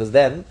argument, because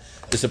then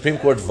the Supreme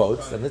Court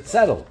votes and it's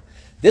settled.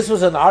 This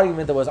was an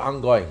argument that was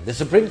ongoing. The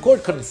Supreme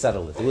Court couldn't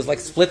settle it. It was like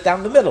split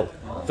down the middle.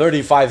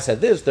 35 said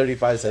this,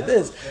 35 said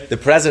this, the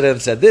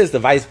president said this, the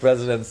vice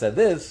president said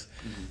this,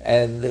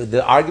 and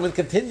the argument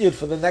continued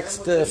for the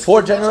next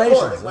 4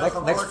 generations.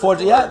 Next four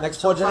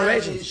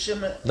generations.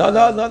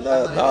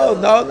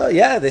 No.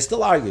 Yeah, they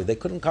still argued. They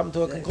couldn't come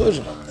to a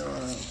conclusion.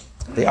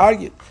 They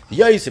argued.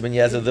 Yossi ben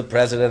Yezer, the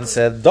president,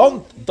 said,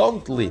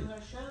 "Don't lean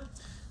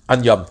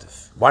on Yom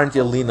Tov. Why aren't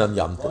you lean on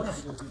Yom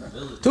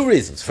Tov?" 2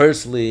 reasons.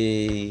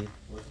 Firstly,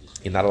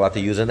 you're not allowed to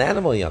use an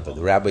animal Yom Tov.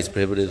 The rabbis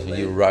prohibited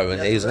you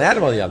to use an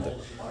animal Yom Tov.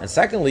 And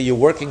secondly, you're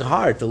working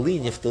hard to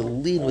lean. You have to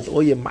lean with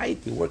all your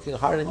might. You're working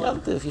hard on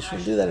Yom Tov. You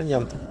shouldn't do that on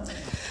Yom Tov.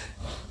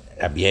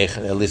 Rabbi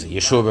Yechon, listen,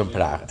 Yeshua ben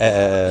Prach.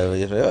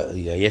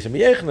 Yeshua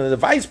ben Yechon, the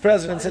vice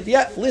president said,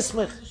 yeah,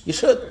 listen, you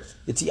should.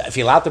 If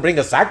you're allowed to bring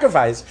a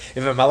sacrifice,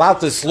 if I'm allowed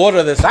to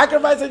slaughter the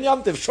sacrifice in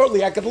Yom Tov,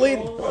 surely I could lead.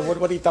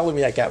 What are you telling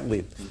me I can't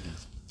lead?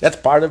 That's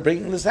part of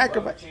bringing the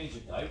sacrifice.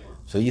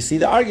 So you see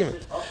the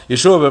argument.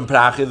 Yeshua ben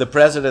Prach, the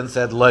president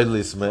said, Loi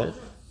lismech.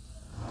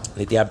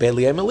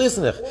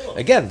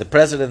 Again, the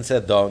president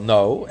said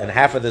no, and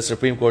half of the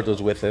Supreme Court was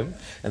with him,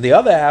 and the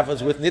other half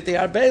was with Niti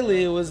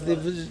Arbeli, who was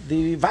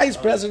the vice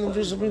president of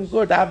the Supreme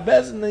Court,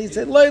 and he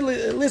said,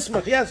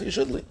 Lismach, yes, you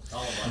should leave.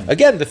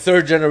 Again, the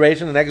third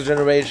generation, the next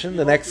generation,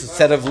 the next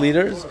set of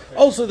leaders,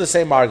 also the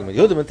same argument.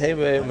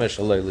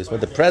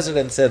 The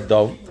president said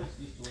don't,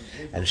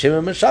 and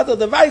Shimon Meshata,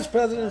 the vice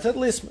president, said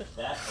Lismach.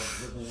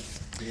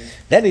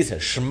 Then he said,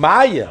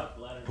 Shmaya,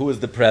 who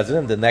is the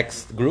president, the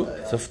next group.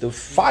 So the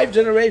 5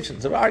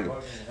 generations of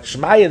argument.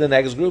 Shmaya, the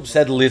next group,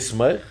 said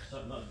Lismach.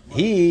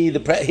 Here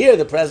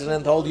the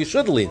president told you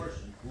should lead.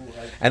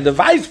 And the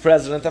vice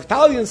president of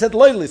Talion said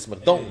Loi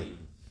Lismach, don't lead.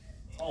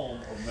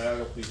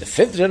 The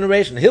 5th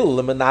generation,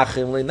 Hillel,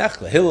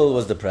 Menachem, Hillel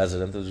was the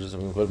president of the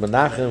Supreme Court.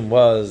 Menachem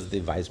was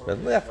the vice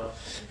president.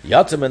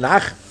 Yotze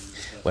Menachem.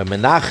 When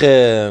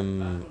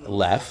Menachem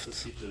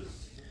left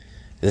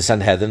the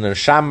Sanhedrin and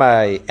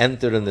Shammai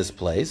entered in this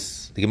place,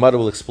 the Gemara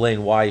will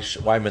explain why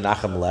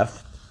Menachem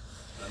left.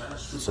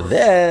 So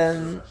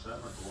then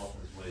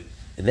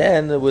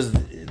it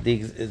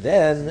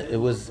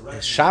was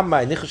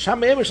Shammai.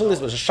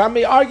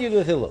 Shammai argued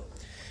with Hillel.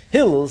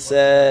 Hillel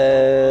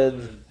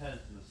said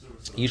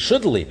you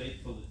should lead.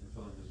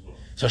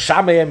 So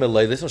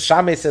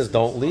Shammai says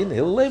don't lead.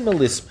 Hillel.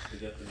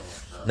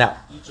 Now,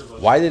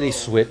 why did he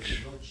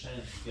switch?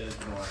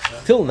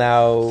 Till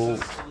now,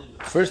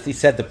 first he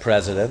said the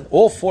president.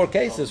 All 4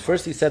 cases,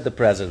 first he said the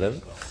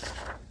president.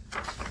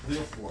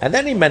 And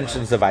then he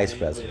mentions the vice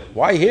president.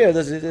 Why here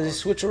does he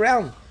switch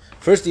around?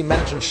 First he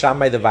mentions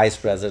Shammai, the vice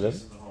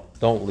president,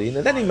 don't lean,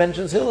 and then he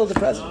mentions Hillel, the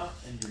president.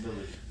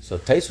 So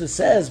Tosfos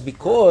says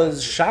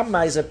because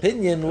Shammai's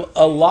opinion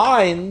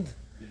aligned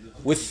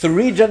with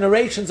 3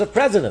 generations of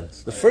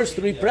presidents, the first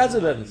 3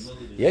 presidents,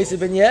 Yosef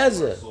ben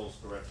Yezer,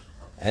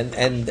 and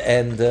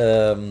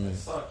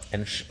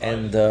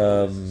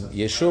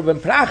Yeshua ben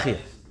Prachia,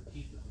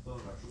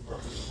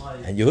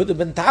 and Yehuda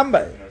ben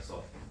Tambay.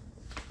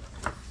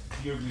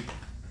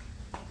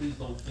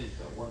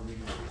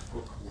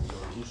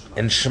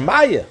 And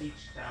Shemaiah,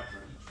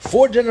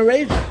 4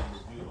 generations.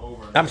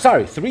 I'm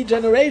sorry, 3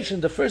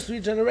 generations. The first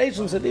 3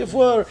 generations, and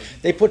therefore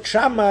they put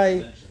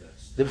Shammai,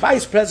 the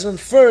vice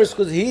president, first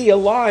because he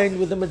aligned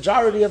with the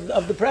majority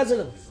of the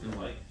president,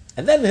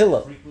 and then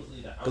Hillel,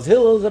 because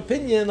Hillel's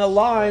opinion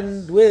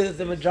aligned with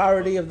the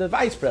majority of the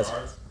vice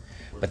presidents.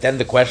 But then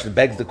the question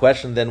begs the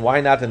question: then why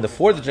not in the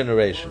 4th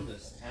generation?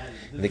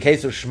 In the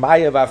case of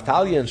Shmaya of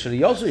Avtalion,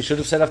 he should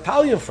have said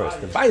Avtalion first,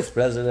 the vice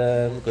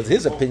president, because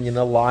his opinion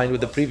aligned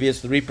with the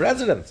previous 3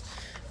 presidents.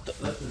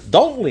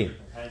 Don't lean.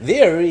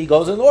 There he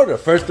goes in order.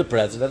 First the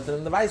president and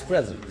then the vice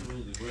president.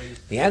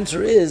 The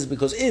answer is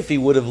because if he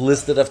would have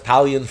listed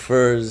Avtalion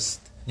first,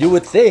 you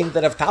would think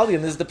that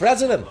Avtalion is the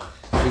president.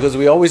 Because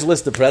we always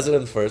list the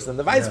president first and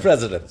the vice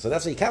president. So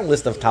that's why you can't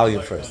list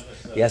Avtalion first.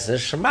 Yes,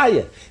 there's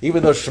Shemaiah.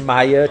 Even though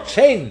Shemaiah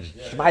changed.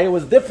 Shemaiah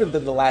was different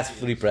than the last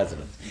 3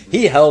 presidents.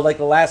 He held like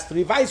the last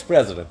 3 vice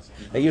presidents.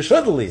 That you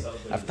should leave.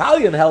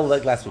 Avtalion held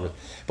like the last 3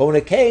 presidents. But when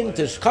it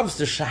comes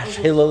to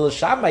Hillel and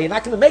Shammai, you're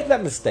not going to make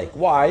that mistake.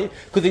 Why?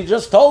 Because he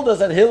just told us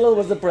that Hillel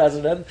was the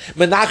president,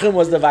 Menachem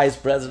was the vice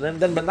president,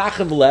 then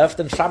Menachem left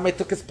and Shammai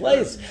took his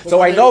place.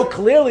 So I know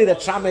clearly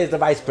that Shammai is the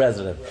vice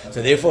president.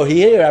 So therefore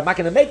here, I'm not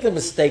going to make the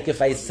mistake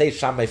if I say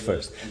Shammai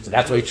first. So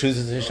that's why he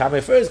chooses to say Shammai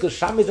first, because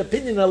Shammai's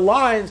opinion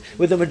aligns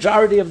with the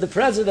majority of the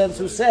presidents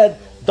who said,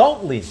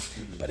 don't lean.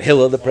 But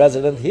Hillel, the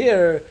president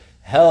here,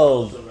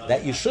 held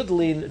that you should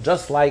lean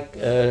just like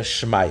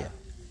Shemaiah.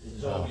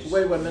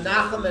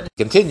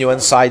 Continue on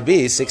side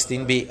B,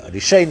 16b.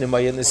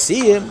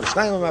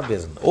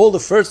 All the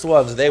first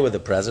ones, they were the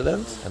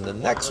president, and the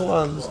next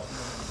ones,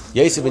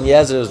 Yosef ben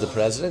Yezer was the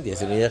president,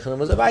 Yosef ben Yechanan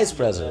was the vice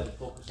president.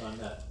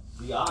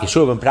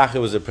 Yeshua ben Prachia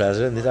was the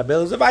president,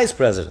 Nidabel was the vice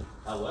president.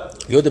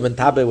 Yehuda ben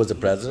Tabe was the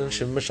president,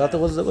 Shimon Meshata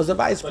was the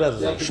vice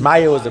president.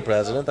 Shmaya was the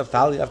president,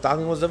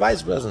 Avtalion was the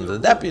vice president, the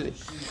deputy.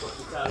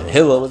 And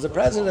Hillel was the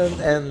president,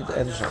 and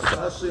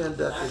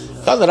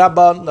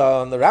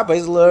the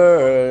rabbis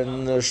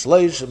learn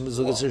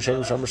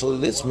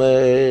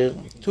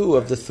 2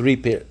 of the 3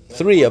 pairs,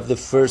 3 of the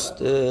first,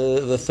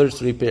 the third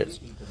 3 pairs,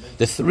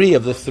 the 3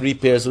 of the 3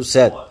 pairs who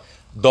said,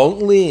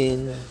 "Don't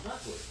lean."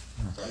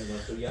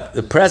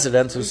 The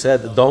president who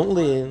said, "Don't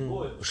lean,"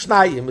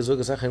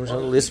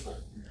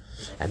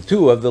 and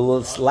 2 of the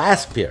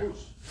last pair,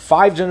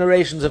 5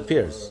 generations of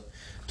peers,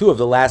 2 of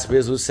the last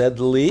peers who said,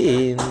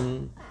 "Lean."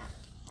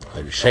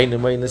 The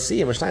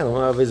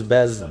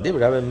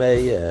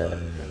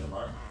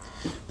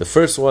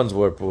first ones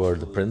were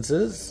the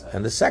princes,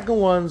 and the second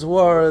ones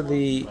were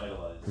the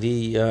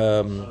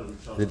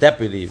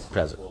deputy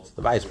president,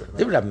 the vice president.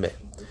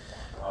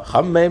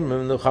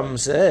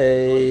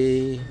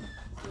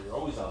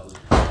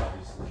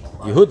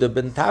 Yehuda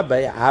ben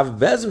Tabai av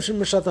bezim shem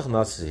meshatach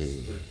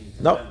nasi.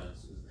 No,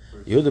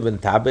 Yehuda ben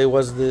Tabai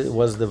was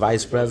the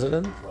vice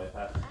president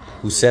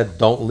who said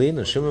don't lean,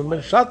 and Shimon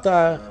ben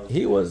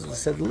Shattach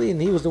said lean.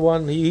 He was the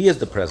one. He is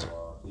the president.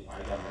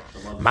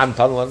 Man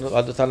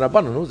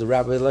Tanrabanan, who's the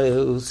rabbi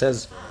who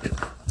says.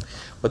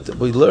 But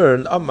we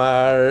learned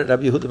Amar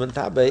Rabbi Yehuda ben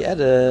Tabai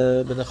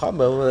Ede ben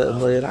Nechama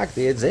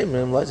Mleirakti Et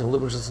Zemim Leitzim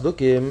Lubim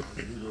Shasadukim.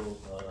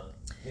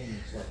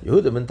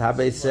 Yehuda ben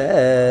Tabai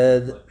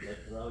said,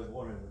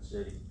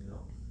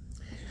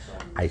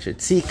 I should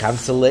see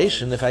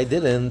cancellation if I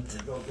didn't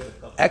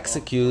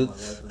execute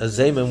a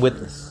Zemim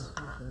witness.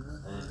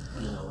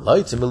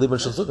 Those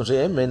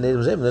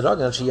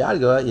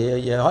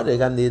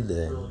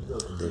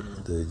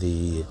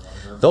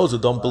who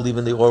don't believe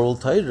in the oral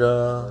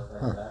Torah,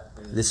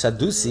 the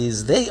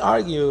Sadducees, they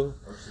argue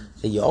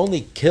that you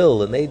only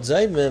kill an Eid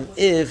Zaymim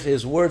if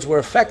his words were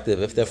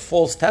effective, if their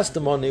false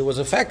testimony was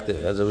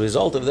effective. As a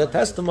result of their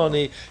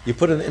testimony, you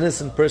put an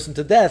innocent person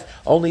to death,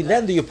 only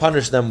then do you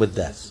punish them with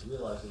death.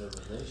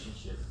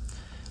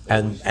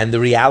 And the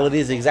reality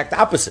is the exact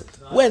opposite.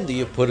 When do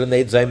you put an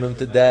Eid Zaymim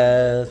to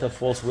death, a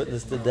false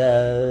witness to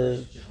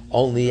death?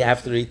 Only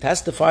after he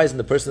testifies and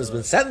the person has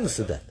been sentenced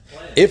to death.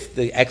 If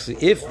the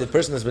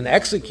person has been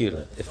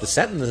executed, if the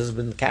sentence has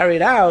been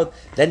carried out,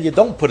 then you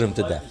don't put him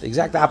to death. The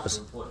exact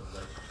opposite. So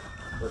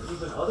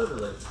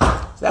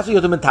that's what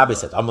Yehuda ben Tabai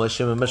said.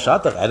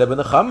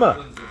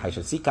 I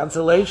should see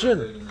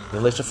cancellation.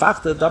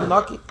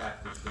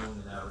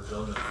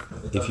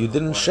 If you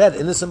didn't shed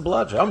innocent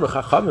blood,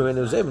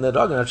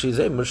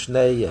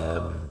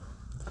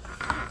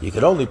 you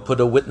could only put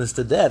a witness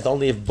to death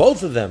only if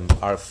both of them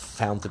are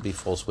found to be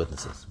false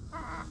witnesses.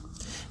 I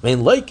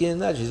mean, like in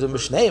that, she's a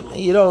mishnayim.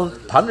 You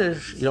don't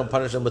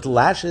punish them with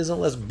lashes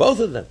unless both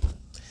of them.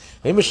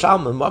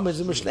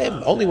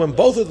 Only when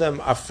both of them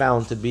are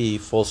found to be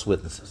false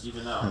witnesses.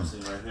 Even now, I'm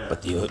seeing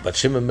right here. But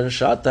Shimon ben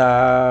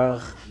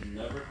Shattach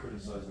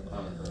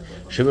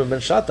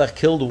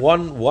killed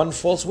one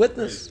false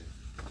witness.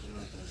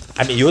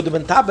 I mean, Yehuda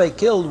ben Tabai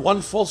killed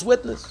one false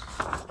witness.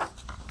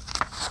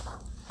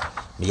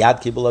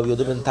 Miyad kibul of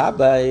Yehuda ben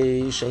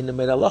Tabai sheina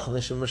made alach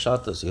neshim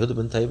meshatos. Yehuda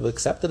ben Tabai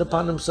accepted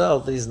upon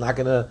himself that he's not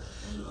going to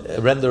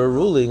render a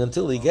ruling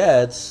until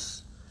Shimon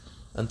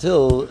ben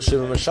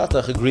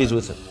Shattach agrees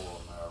with him.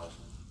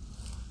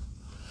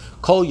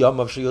 Kol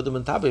yom of Yehuda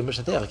ben Tabai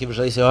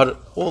mishatech.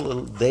 All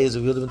the days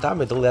of Yehuda ben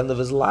Tabai till the end of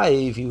his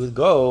life, he would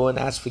go and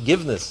ask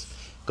forgiveness.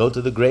 Go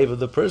to the grave of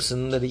the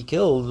person that he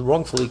killed,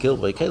 wrongfully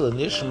killed by Kela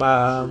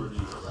Nishma,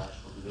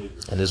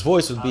 and his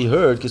voice would be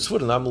heard. First,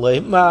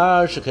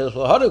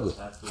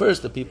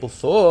 the people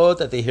thought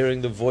that they're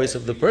hearing the voice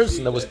of the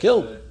person that was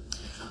killed.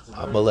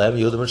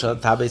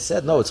 Yehuda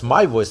said, "No, it's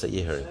my voice that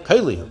you're hearing."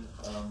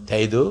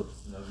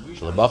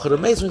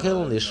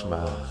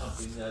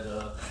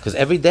 Because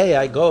every day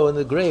I go in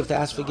the grave to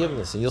ask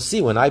forgiveness, and you'll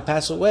see when I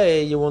pass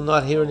away, you will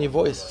not hear any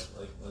voice.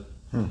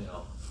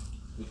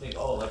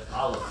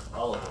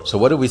 So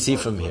what do we see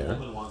from here?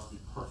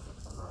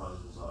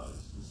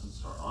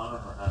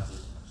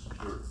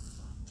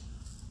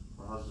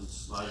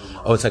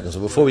 Oh, a second. So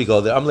before we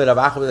go there, it's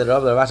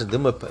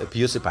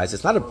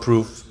not a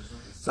proof.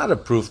 It's not a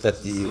proof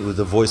that it was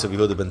the voice of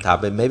Yehuda ben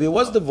Tabai. Maybe it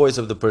was the voice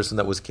of the person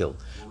that was killed,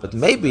 but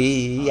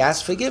maybe he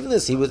asked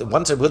forgiveness.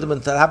 Once Yehuda ben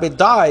Tabai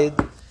died,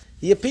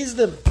 he appeased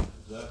him.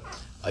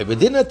 Or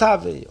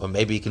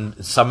maybe he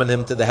can summon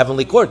him to the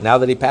heavenly court. Now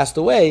that he passed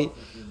away,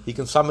 he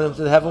can summon him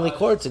to the heavenly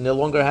courts and no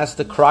longer has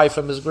to cry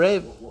from his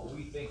grave. What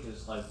we think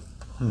is like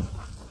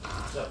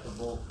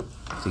acceptable.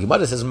 So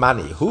Gemara says,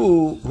 "Mani,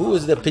 who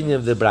is the opinion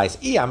of the Brais?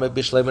 If you're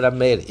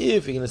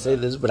going to say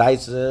this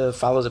Brais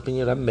follows the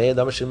opinion of Meir,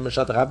 that Shimon ben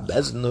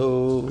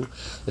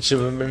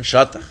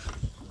Shattach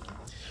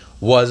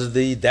was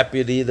the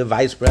deputy, the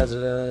vice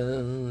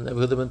president of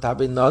Yehuda ben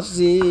Tabai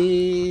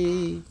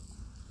Nazi.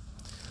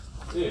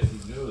 If you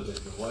knew that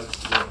your wife's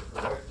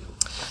correct.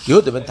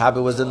 Yehuda ben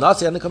Tabai was the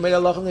Nasi and the Kameir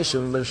Allah and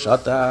Shimon ben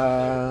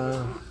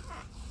Shattach.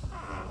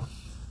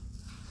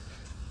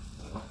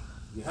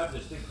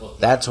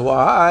 That's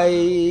why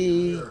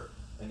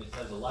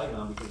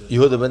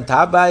Yehuda ben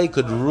Tabai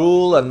could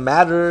rule on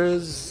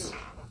matters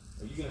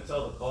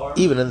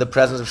even in the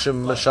presence of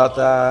Shimon ben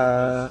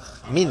Shattach.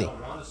 Meaning,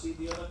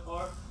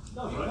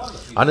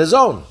 on his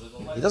own,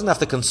 he doesn't have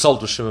to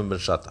consult with Shimon ben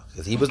Shattach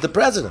because he was the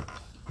president.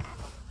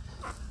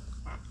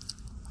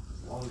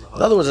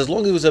 In other words, as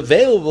long as he was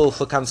available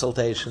for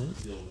consultation,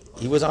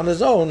 he was on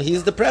his own.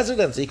 He's the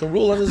president, so he can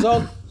rule on his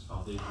own.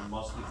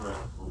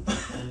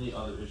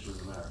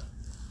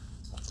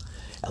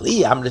 If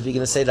you're going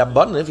to say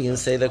Rabbanan, if you're going to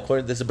say that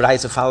according to this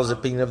Brais follows the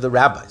opinion of the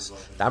rabbis,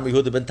 there was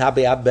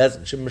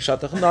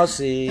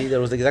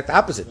the exact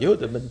opposite.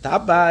 Yehuda ben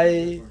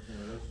Tabai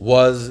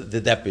was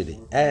the deputy,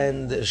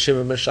 and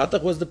Shimon ben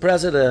Shattach was the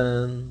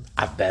president.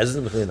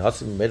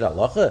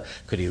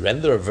 Could he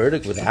render a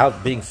verdict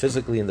without being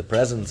physically in the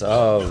presence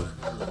of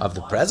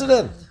the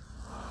president?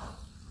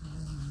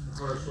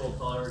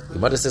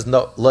 Gemara says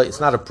no, it's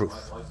not a proof.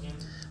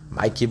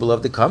 My kibbul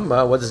of the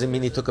kamma. What does it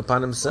mean? He took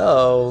upon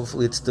himself.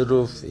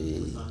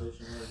 Litzterufi.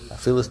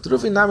 Afil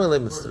litzterufi namile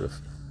mitzterufi.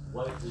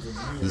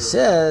 He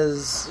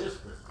says,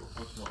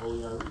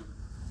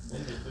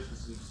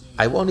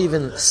 I won't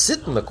even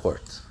sit in the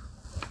court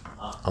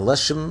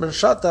unless Shimon ben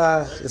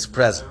Shattach is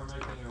present.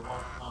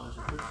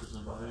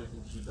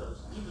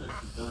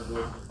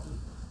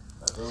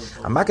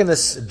 I'm not going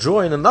to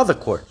join another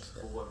court.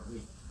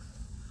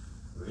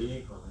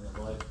 In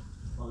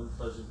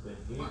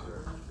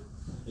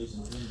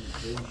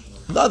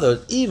other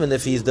words, even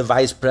if he's the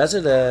vice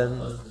president,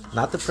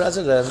 not the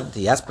president,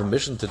 he has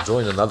permission to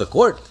join another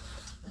court.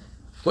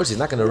 Of course, he's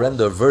not going to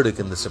render a verdict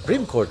in the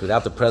Supreme Court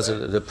without the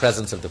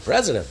presence of the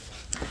president.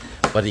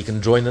 But he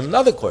can join in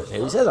another court.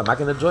 Here he says, I'm not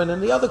going to join in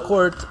the other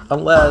court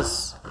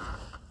unless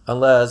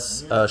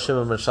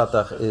Shimon ben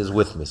Shattach is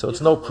with me. So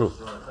it's no proof.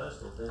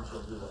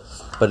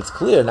 But it's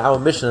clear in our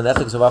mission and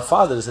ethics of our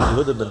fathers that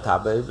Yehuda ben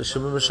Tabe,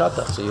 Shimon ben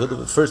Shattach. So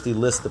Yehuda first he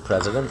lists the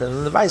president and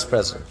then the vice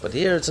president. But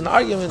here it's an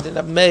argument in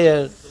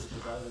Meir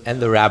and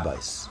the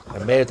rabbis.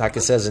 And Meir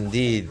Taka says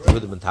indeed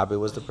Yehuda ben Tabe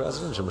was the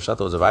president, Shimon ben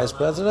Shattach was the vice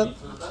president.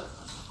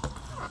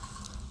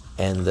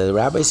 And the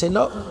rabbis say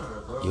no.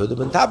 Yehuda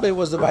ben Tabe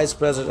was the vice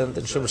president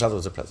and Shimon ben Shattach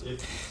was the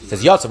president. He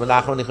says, Yotza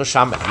Menachem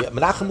Nichasham.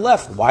 Menachem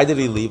left. Why did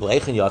he leave?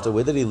 Leichen Yotza,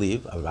 where did he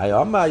leave?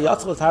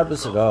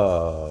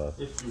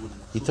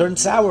 He turned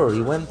sour.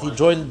 He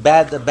joined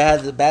bad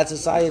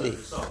society.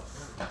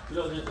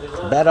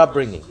 Bad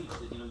upbringing.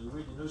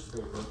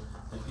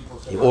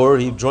 Or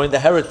he joined the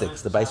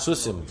heretics, the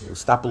Baisusim, who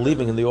stopped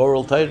believing in the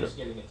oral Torah.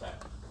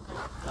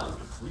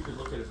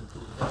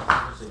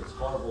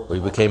 Or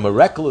he became a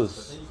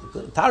recluse. He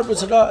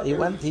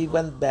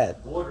went bad.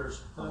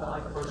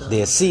 The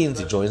Essenes,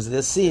 he joins the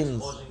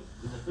Essenes.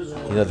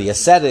 The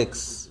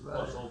ascetics.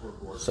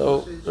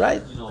 So,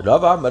 right.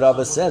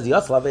 Rava says, he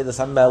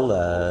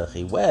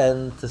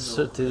went to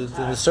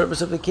the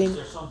service of the king.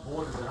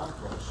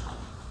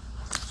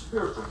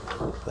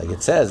 Like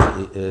it says,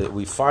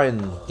 we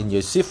find in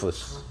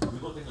Josephus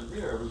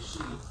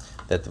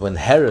that when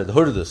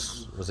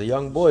Herdus was a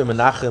young boy,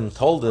 Menachem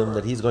told him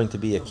that he's going to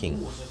be a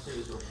king.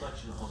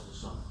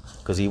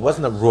 Because he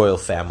wasn't a royal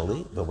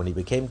family, but when he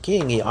became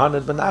king, he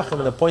honored Menachem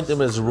and appointed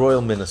him as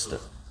royal minister.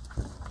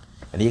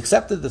 And he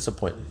accepted this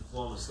appointment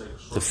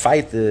to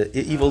fight the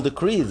evil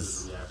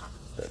decrees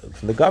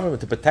from the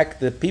government, to protect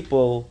the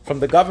people from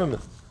the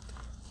government.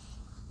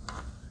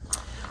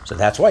 So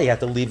that's why he had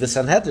to leave the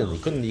Sanhedrin.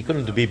 He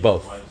couldn't be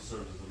both.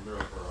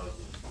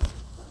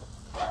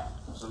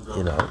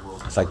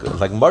 It's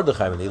like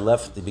Mordechai when he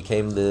left. He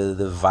became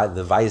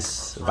the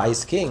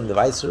vice king, the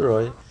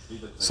viceroy.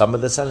 Some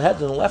of the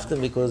Sanhedrin left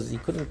him because he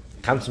couldn't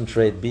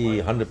concentrate,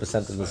 be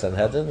 100% in the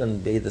Sanhedrin,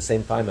 and be at the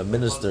same time a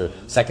minister,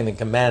 second in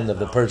command of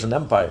the Persian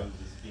Empire.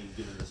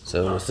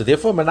 So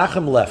therefore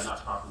Menachem left.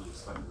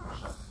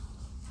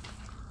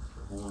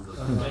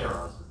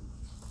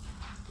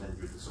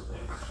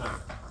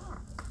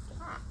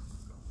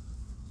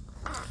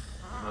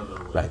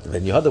 Right.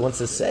 Then Yehuda wants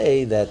to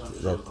say that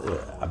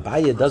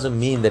Abaya doesn't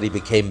mean that he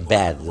became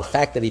bad. The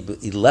fact that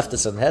he left the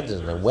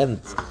Sanhedrin and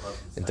went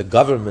into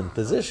government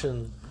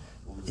position,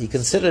 he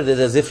considered it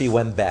as if he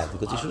went bad,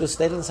 because he should have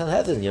stayed in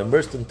Sanhedrin. You're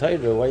immersed in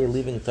Torah. Why are you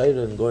leaving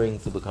Torah and going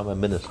to become a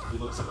minister?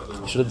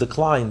 He should have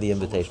declined the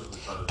invitation.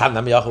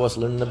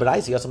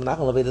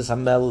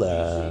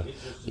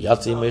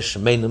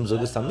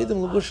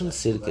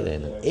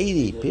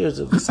 80 peers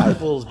of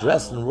disciples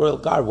dressed in royal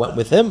garb went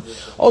with him,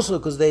 also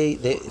because they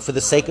for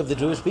the sake of the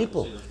Jewish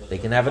people, they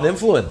can have an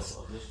influence.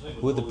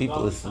 Who are the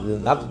people? It's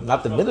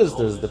not the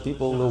ministers, the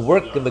people who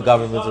work in the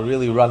government to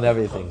really run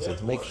everything. So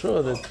to make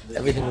sure that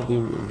everything will be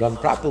run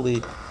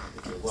properly,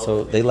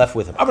 so they left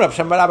with him.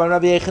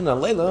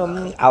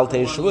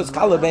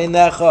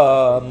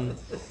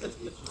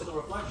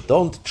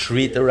 Don't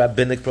treat the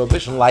rabbinic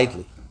prohibition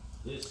lightly.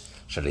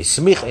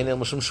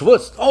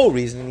 Oh,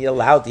 reason you're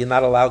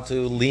not allowed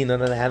to lean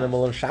on an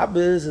animal on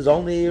Shabbos is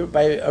only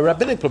by a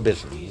rabbinic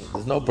prohibition.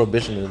 There's no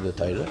prohibition in the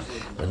Torah.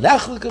 And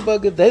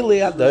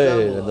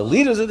the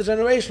leaders of the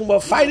generation were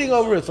fighting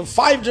over it for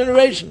 5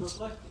 generations.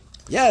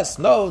 Yes,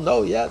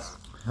 no, yes.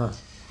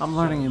 I'm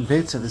learning in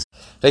Beit this.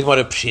 Think about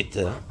a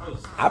pshita.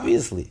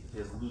 Obviously.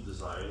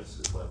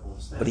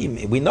 But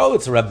we know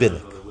it's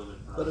rabbinic.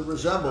 But it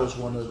resembles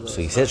one of the...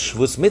 So he says,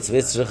 Shvus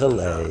mitzvah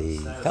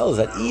tells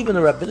that even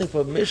a rabbinic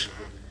permission,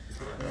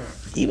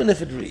 even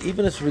if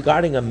it's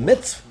regarding a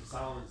mitzvah,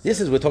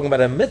 we're talking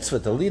about a mitzvah,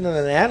 to lean on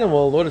an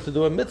animal in order to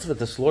do a mitzvah,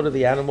 to slaughter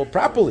the animal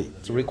properly.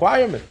 It's a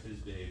requirement.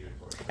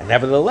 And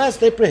nevertheless,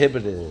 they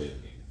prohibited it.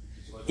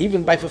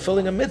 Even by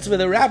fulfilling a mitzvah,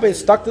 the rabbis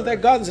stuck to their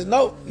guns and said,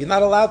 no, you're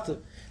not allowed to.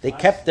 They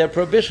kept their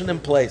prohibition in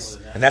place.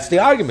 And that's the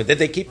argument. Did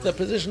they keep their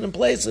position in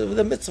place of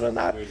the mitzvah or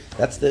not?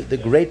 That's the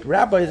great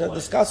rabbis are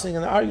discussing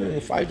and arguing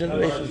 5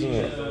 generations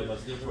ago.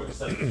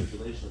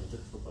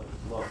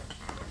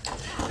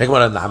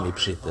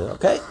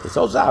 Okay, it's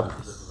all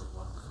obvious.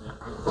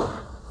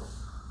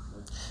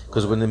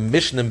 Because when in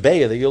Mishnah and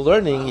Be'ah that you're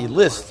learning, he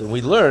lists, and we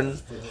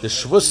learn the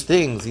Shavuos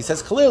things. He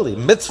says clearly,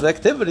 mitzvah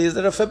activities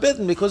that are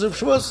forbidden because of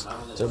Shavuos.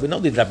 So we know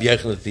the Rabbi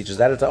Yochanan teaches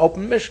that it's an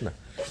open Mishnah.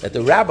 That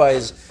the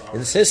rabbis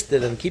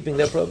insisted on keeping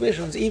their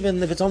prohibitions,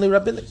 even if it's only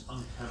rabbinic.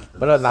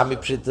 But Rabbi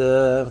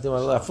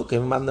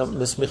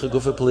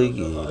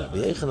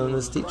Yochanan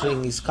is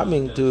teaching, he's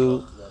coming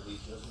to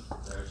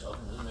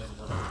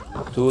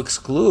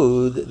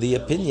exclude the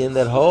opinion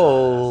that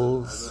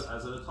holds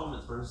As an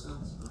atonement for her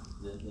sins.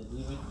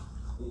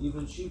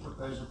 Even she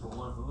prepares him for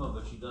one from him,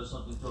 but she does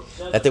something to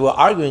upset that they were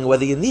arguing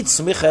whether you need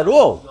smicha at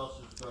all.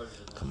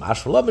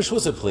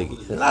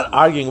 They're not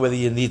arguing whether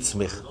you need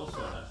smicha.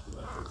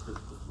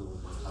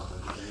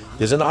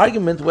 There's an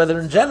argument whether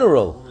in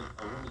general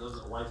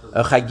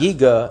a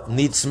Chagigah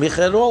needs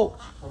smicha at all.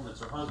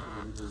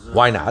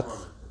 Why not?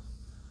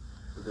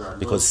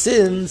 Because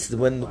since,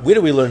 where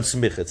do we learn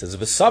smicha? It says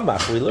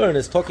v'samach, we learn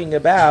is talking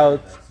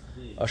about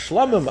a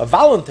shlomim, a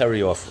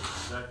voluntary offering.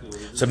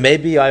 So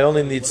maybe I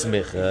only need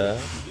smicha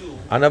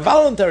on a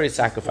voluntary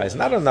sacrifice,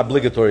 not an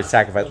obligatory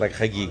sacrifice like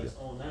Chagigah.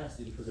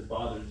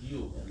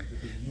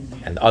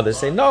 And others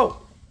say no.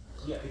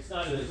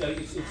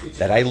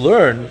 That I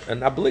learn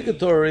an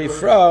obligatory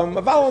from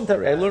a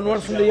voluntary. I learn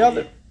one from the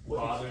other.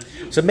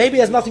 So maybe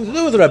it has nothing to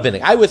do with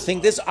rabbinic. I would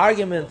think this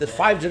argument that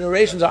 5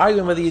 generations are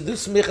arguing whether you do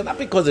smicha, not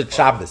because it's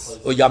Shabbos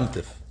or Yom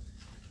Tov.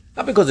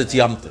 Not because it's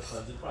Yom Tov.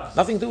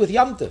 Nothing to do with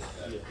Yom Tov.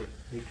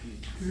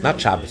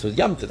 Not Shabbos, it's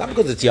Yom Tov. Not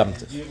because it's Yom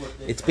Tov.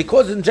 It's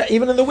because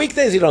even in the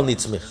weekdays you don't need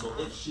smicha.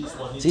 So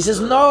he says,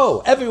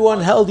 no,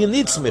 everyone held you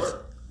need smicha.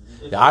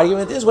 The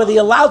argument is whether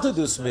you're allowed to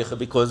do smicha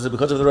because of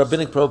the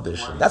rabbinic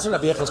prohibition. That's what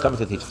Rabbi Yochanan is coming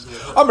to teach us.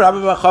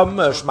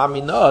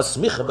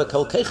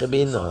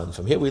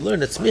 From here we learn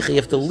that smicha you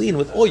have to lean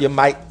with all your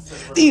might.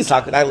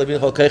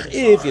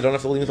 If you don't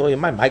have to lean with all your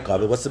might, my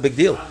God, what's the big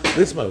deal?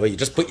 Well, you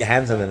just put your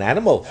hands on an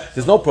animal.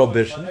 There's no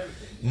prohibition.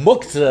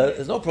 Muktzah,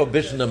 there's no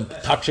prohibition of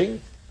touching.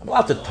 I'm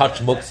allowed to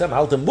touch muktzah. I'm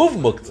allowed to move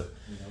muktzah.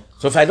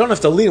 So if I don't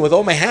have to lean with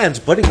all my hands,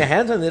 putting my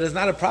hands on it is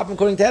not a problem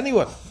according to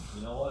anyone.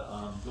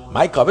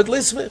 My covet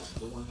lismith.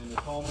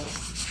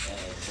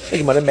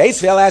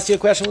 I'll ask you a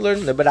question. We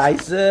learn, but I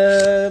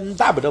some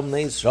speak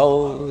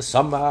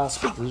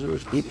to the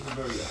Jewish people,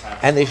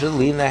 and they should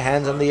lean their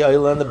hands on the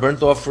oil and the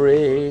burnt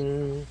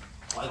offering.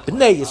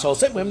 This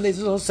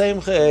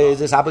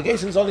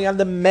obligation is only on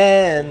the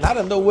men, not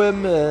on the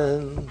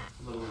women.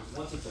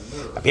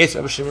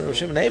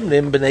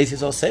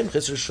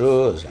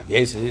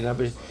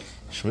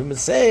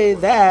 Say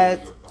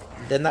that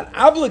they're not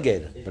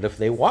obligated, but if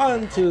they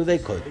want to, they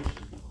could.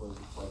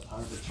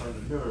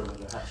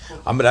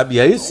 Rabbi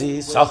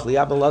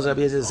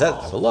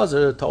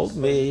Elazar told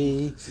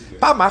me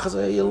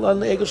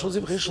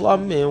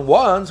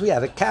once we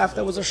had a calf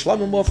that was a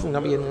shlomim offering.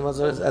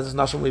 As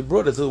Nashim, we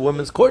brought it to the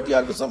women's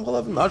courtyard so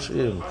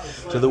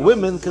the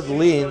women could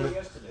lean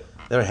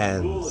their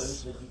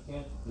hands.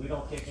 We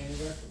don't take any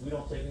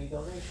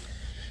donations.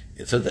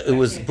 So it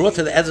was brought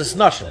to the Ezras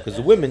Nashim, because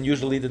the women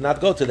usually did not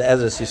go to the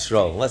Ezras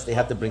Yisrael unless they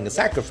had to bring a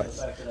sacrifice.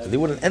 So they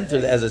wouldn't enter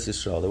the Ezras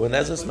Yisrael, they were in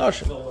Ezras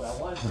Nashim.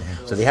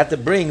 So they had to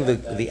bring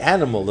the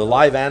animal, the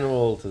live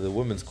animal, to the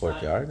women's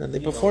courtyard, and they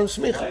performed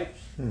smicha.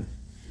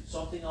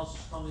 Something else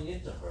is coming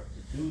into her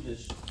to do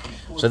this.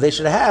 So they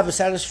should have a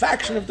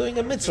satisfaction of doing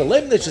a mitzvah.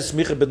 Not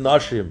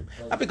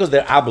because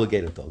they're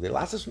obligated to. They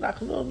have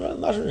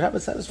a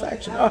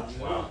satisfaction. Oh,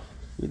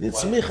 we did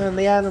smicha on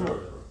the animal.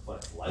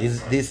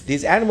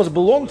 These animals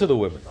belong to the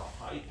women.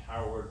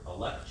 High-powered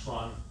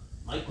electron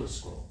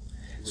microscope.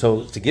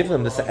 So to give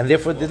them this, and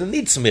therefore they don't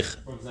need smich.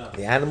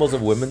 The animals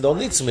of women don't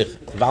need smich.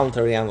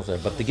 Voluntary animals,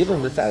 but to give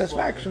them the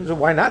satisfaction, so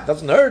why not?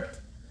 Doesn't hurt.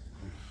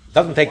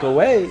 Doesn't take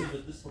away.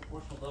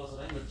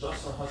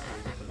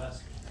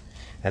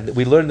 And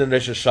we learned in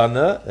Rosh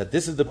Hashanah that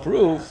this is the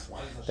proof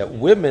that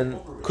women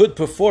could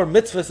perform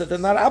mitzvahs that they're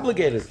not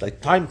obligated,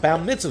 like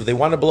time-bound mitzvahs. They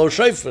want to blow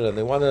shofar and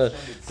they want to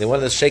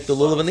shake the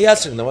lulav in the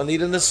yasser, and they want to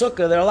eat in the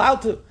sukkah. They're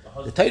allowed to.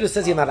 The Torah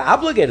says you're not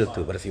obligated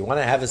to, but if you want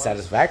to have a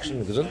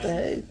satisfaction,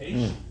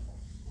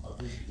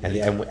 and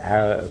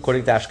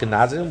according to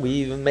Ashkenazim, we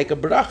even make a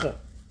bracha.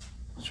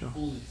 Sure.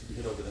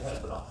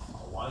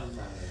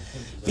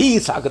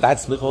 If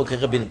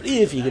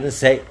you're going to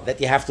say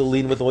that you have to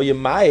lean with all your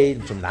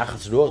might from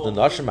Nachas Ruach the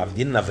Nashim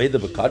Avdin Aveda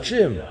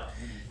B'Kachim,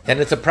 then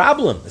it's a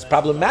problem. It's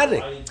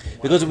problematic.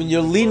 Because when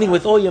you're leaning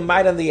with all your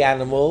might on the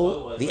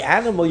animal,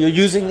 you're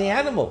using the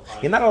animal.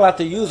 You're not allowed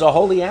to use a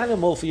holy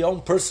animal for your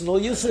own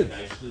personal usage.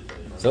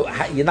 So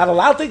you're not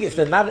allowed to, if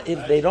they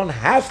don't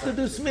have to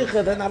do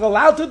smicha, they're not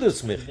allowed to do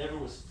smicha.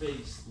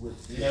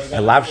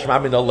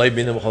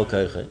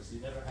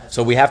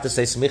 So we have to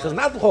say smicha is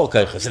not b'chol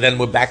koicha. So then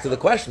we're back to the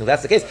question. If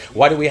that's the case,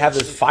 why do we have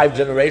this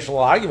 5-generational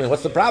argument?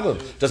 What's the problem?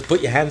 Just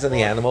put your hands on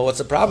the animal. What's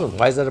the problem?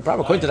 Why is that a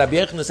problem? According to Rabbi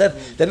Yochanan said,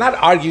 they're not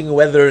arguing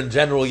whether in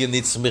general you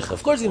need smicha.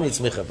 Of course you need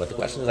smicha, but the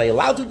question is, are you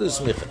allowed to do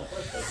smicha?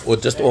 Or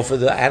just offer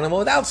the animal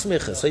without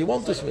smicha, so you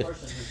won't do smicha.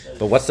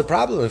 But what's the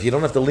problem? If you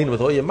don't have to lean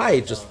with all your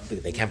might,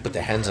 they can't put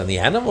their hands on the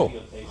animal,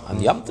 on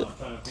the Yom Tov.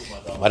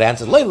 But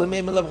answers,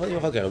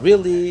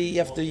 really, you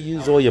have to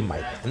use all your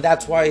might. And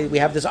that's why we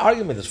have this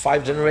argument, this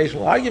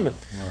 5-generational argument.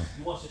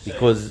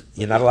 Because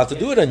you're not allowed to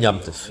do it on Yom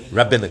Tov,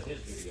 rabbinically.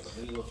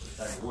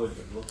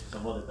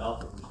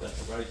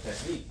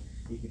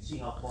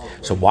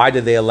 So why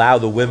did they allow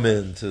the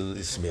women to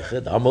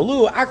smicha?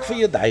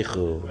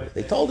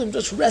 They told him,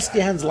 just rest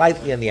your hands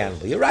lightly on the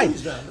animal. You're right.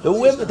 The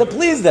women, to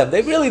please them,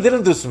 they really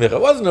didn't do smicha.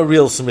 It wasn't a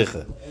real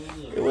smicha.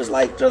 It was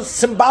like just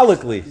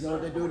symbolically. You know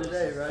what they do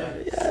today,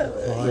 right?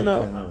 Yeah, you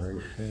know. You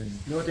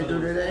know what they do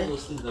today?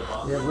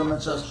 Yeah, women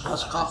says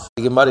haskaf.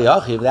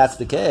 If that's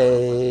the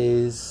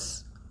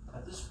case,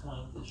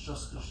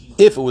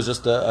 if it was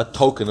just a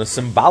token, a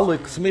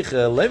symbolic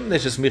smicha,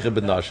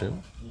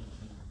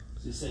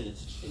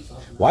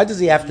 why does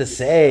he have to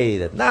say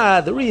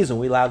that? The reason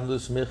we allow them to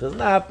do smicha is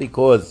not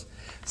because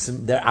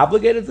they're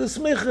obligated to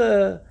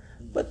smicha,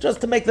 but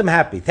just to make them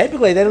happy.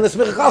 Typically, they don't do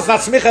smicha. It's not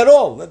smicha at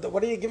all.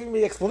 What are you giving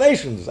me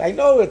explanations? I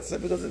know it's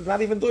because it's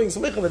not even doing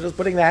smicha. They're just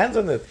putting their hands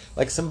on it,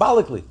 like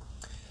symbolically.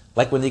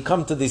 Like when you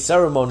come to these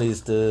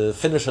ceremonies to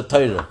finish a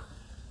Torah,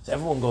 so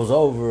everyone goes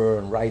over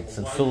and writes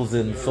and fills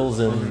in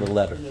the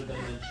letter.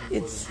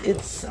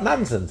 It's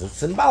nonsense. It's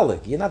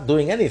symbolic. You're not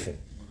doing anything.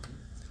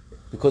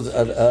 Because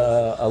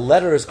a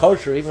letter is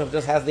kosher even if it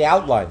just has the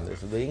outline.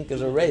 If the ink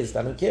is erased,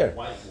 I don't care.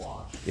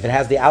 If it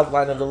has the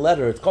outline of the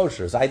letter, it's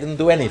kosher. So I didn't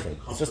do anything.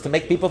 It's just to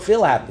make people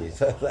feel happy.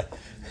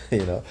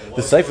 You know,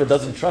 the Sefer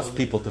doesn't trust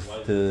people to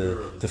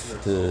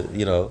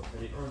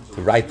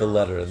write the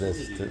letter and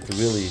this to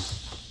really.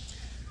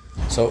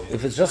 So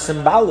if it's just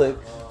symbolic,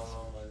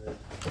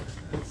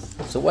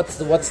 so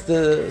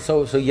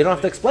so you don't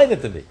have to explain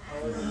it to me.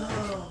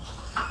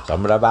 So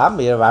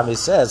Rabbi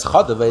says,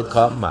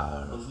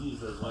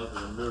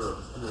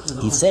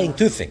 he's saying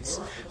two things.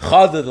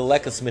 Chada the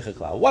leka smicha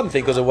klal. One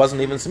thing because it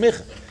wasn't even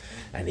smicha,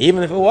 and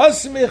even if it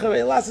was smicha,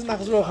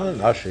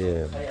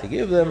 to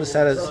give them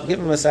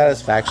a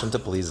satisfaction to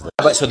please them.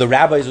 So the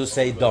rabbis who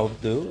say don't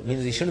do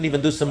means you shouldn't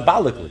even do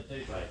symbolically,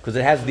 because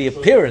it has the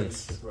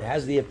appearance. It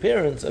has the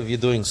appearance of you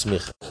doing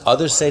smicha.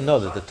 Others say no,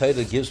 that the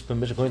Torah gives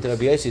permission. According to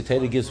Rabbi Yossi, the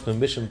Torah gives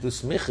permission to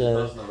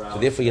smicha, so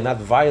therefore you're not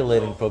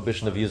violating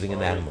prohibition of using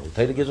an animal. The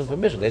Torah gives them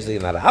permission. They say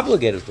you're not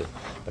obligated to,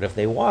 but if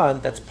they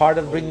want, that's part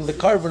of bringing the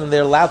carbon, and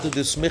they're allowed to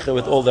do smicha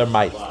with all their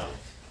might.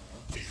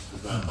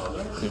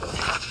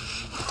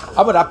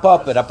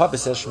 Rapapa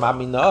says Shema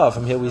Mina.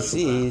 From here we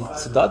see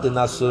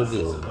that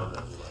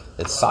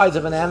sides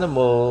of an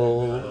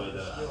animal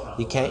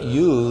you can't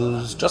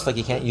use, just like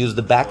you can't use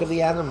the back of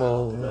the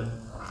animal.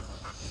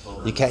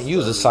 You can't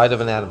use the side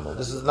of an animal.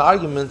 This is an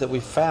argument that we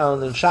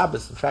found in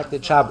Shabbos, in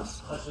Tractate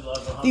Shabbos.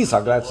 These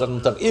are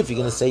if you're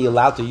going to say you're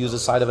allowed to use the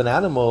side of an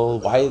animal,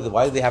 why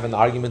do they have an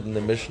argument in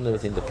the Mishnah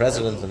between the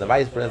president and the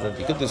vice president?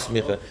 You could do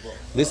smicha.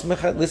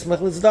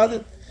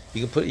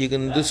 You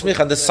can do smicha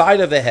on the side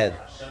of the head,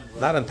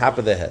 not on top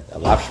of the head.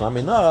 It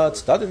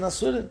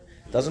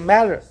doesn't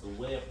matter.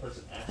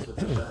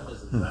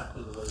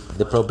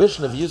 The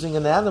prohibition of using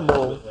an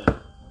animal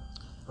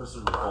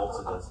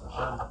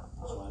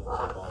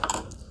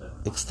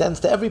extends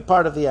to every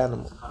part of the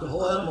animal. The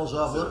whole animal's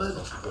off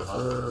limit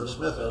for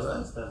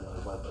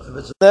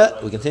smicha,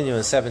 right? We continue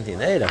in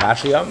 17.8.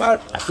 Rashi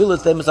Amar, I feel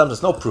it's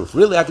there's no proof.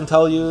 Really, I can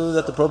tell you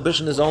that the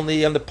prohibition is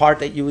only on the part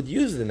that you would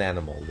use an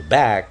animal, the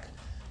back,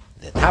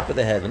 the top of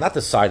the head, but not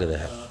the side of the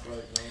head.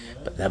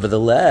 But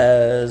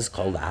nevertheless,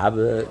 called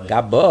Gabba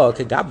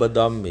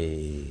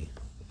Dami.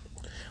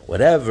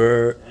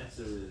 Whatever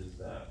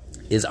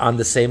is on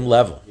the same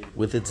level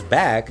with its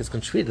back is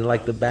treated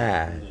like the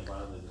back.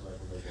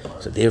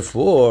 So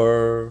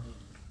therefore,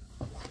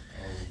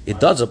 it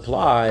does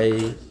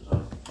apply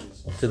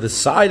to the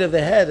side of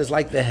the head is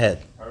like the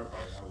head.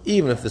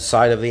 Even if the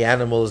side of the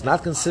animal is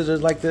not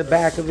considered like the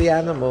back of the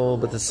animal,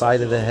 but the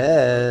side of the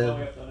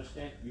head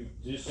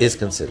is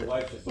considered.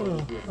 If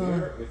you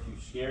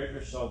scared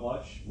her so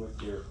much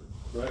with your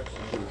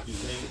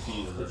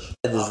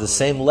It is the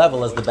same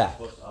level as the back.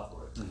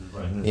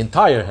 The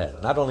entire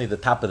head, not only the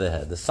top of the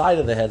head. The side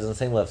of the head is on the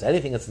same level. So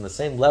anything that's in the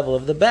same level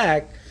of the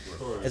back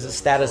is the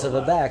status of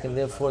a back, and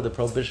therefore the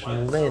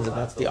prohibition remains, and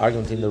that's the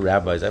argument in the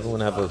rabbis. Everyone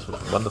have a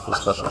wonderful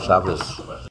special Shabbos.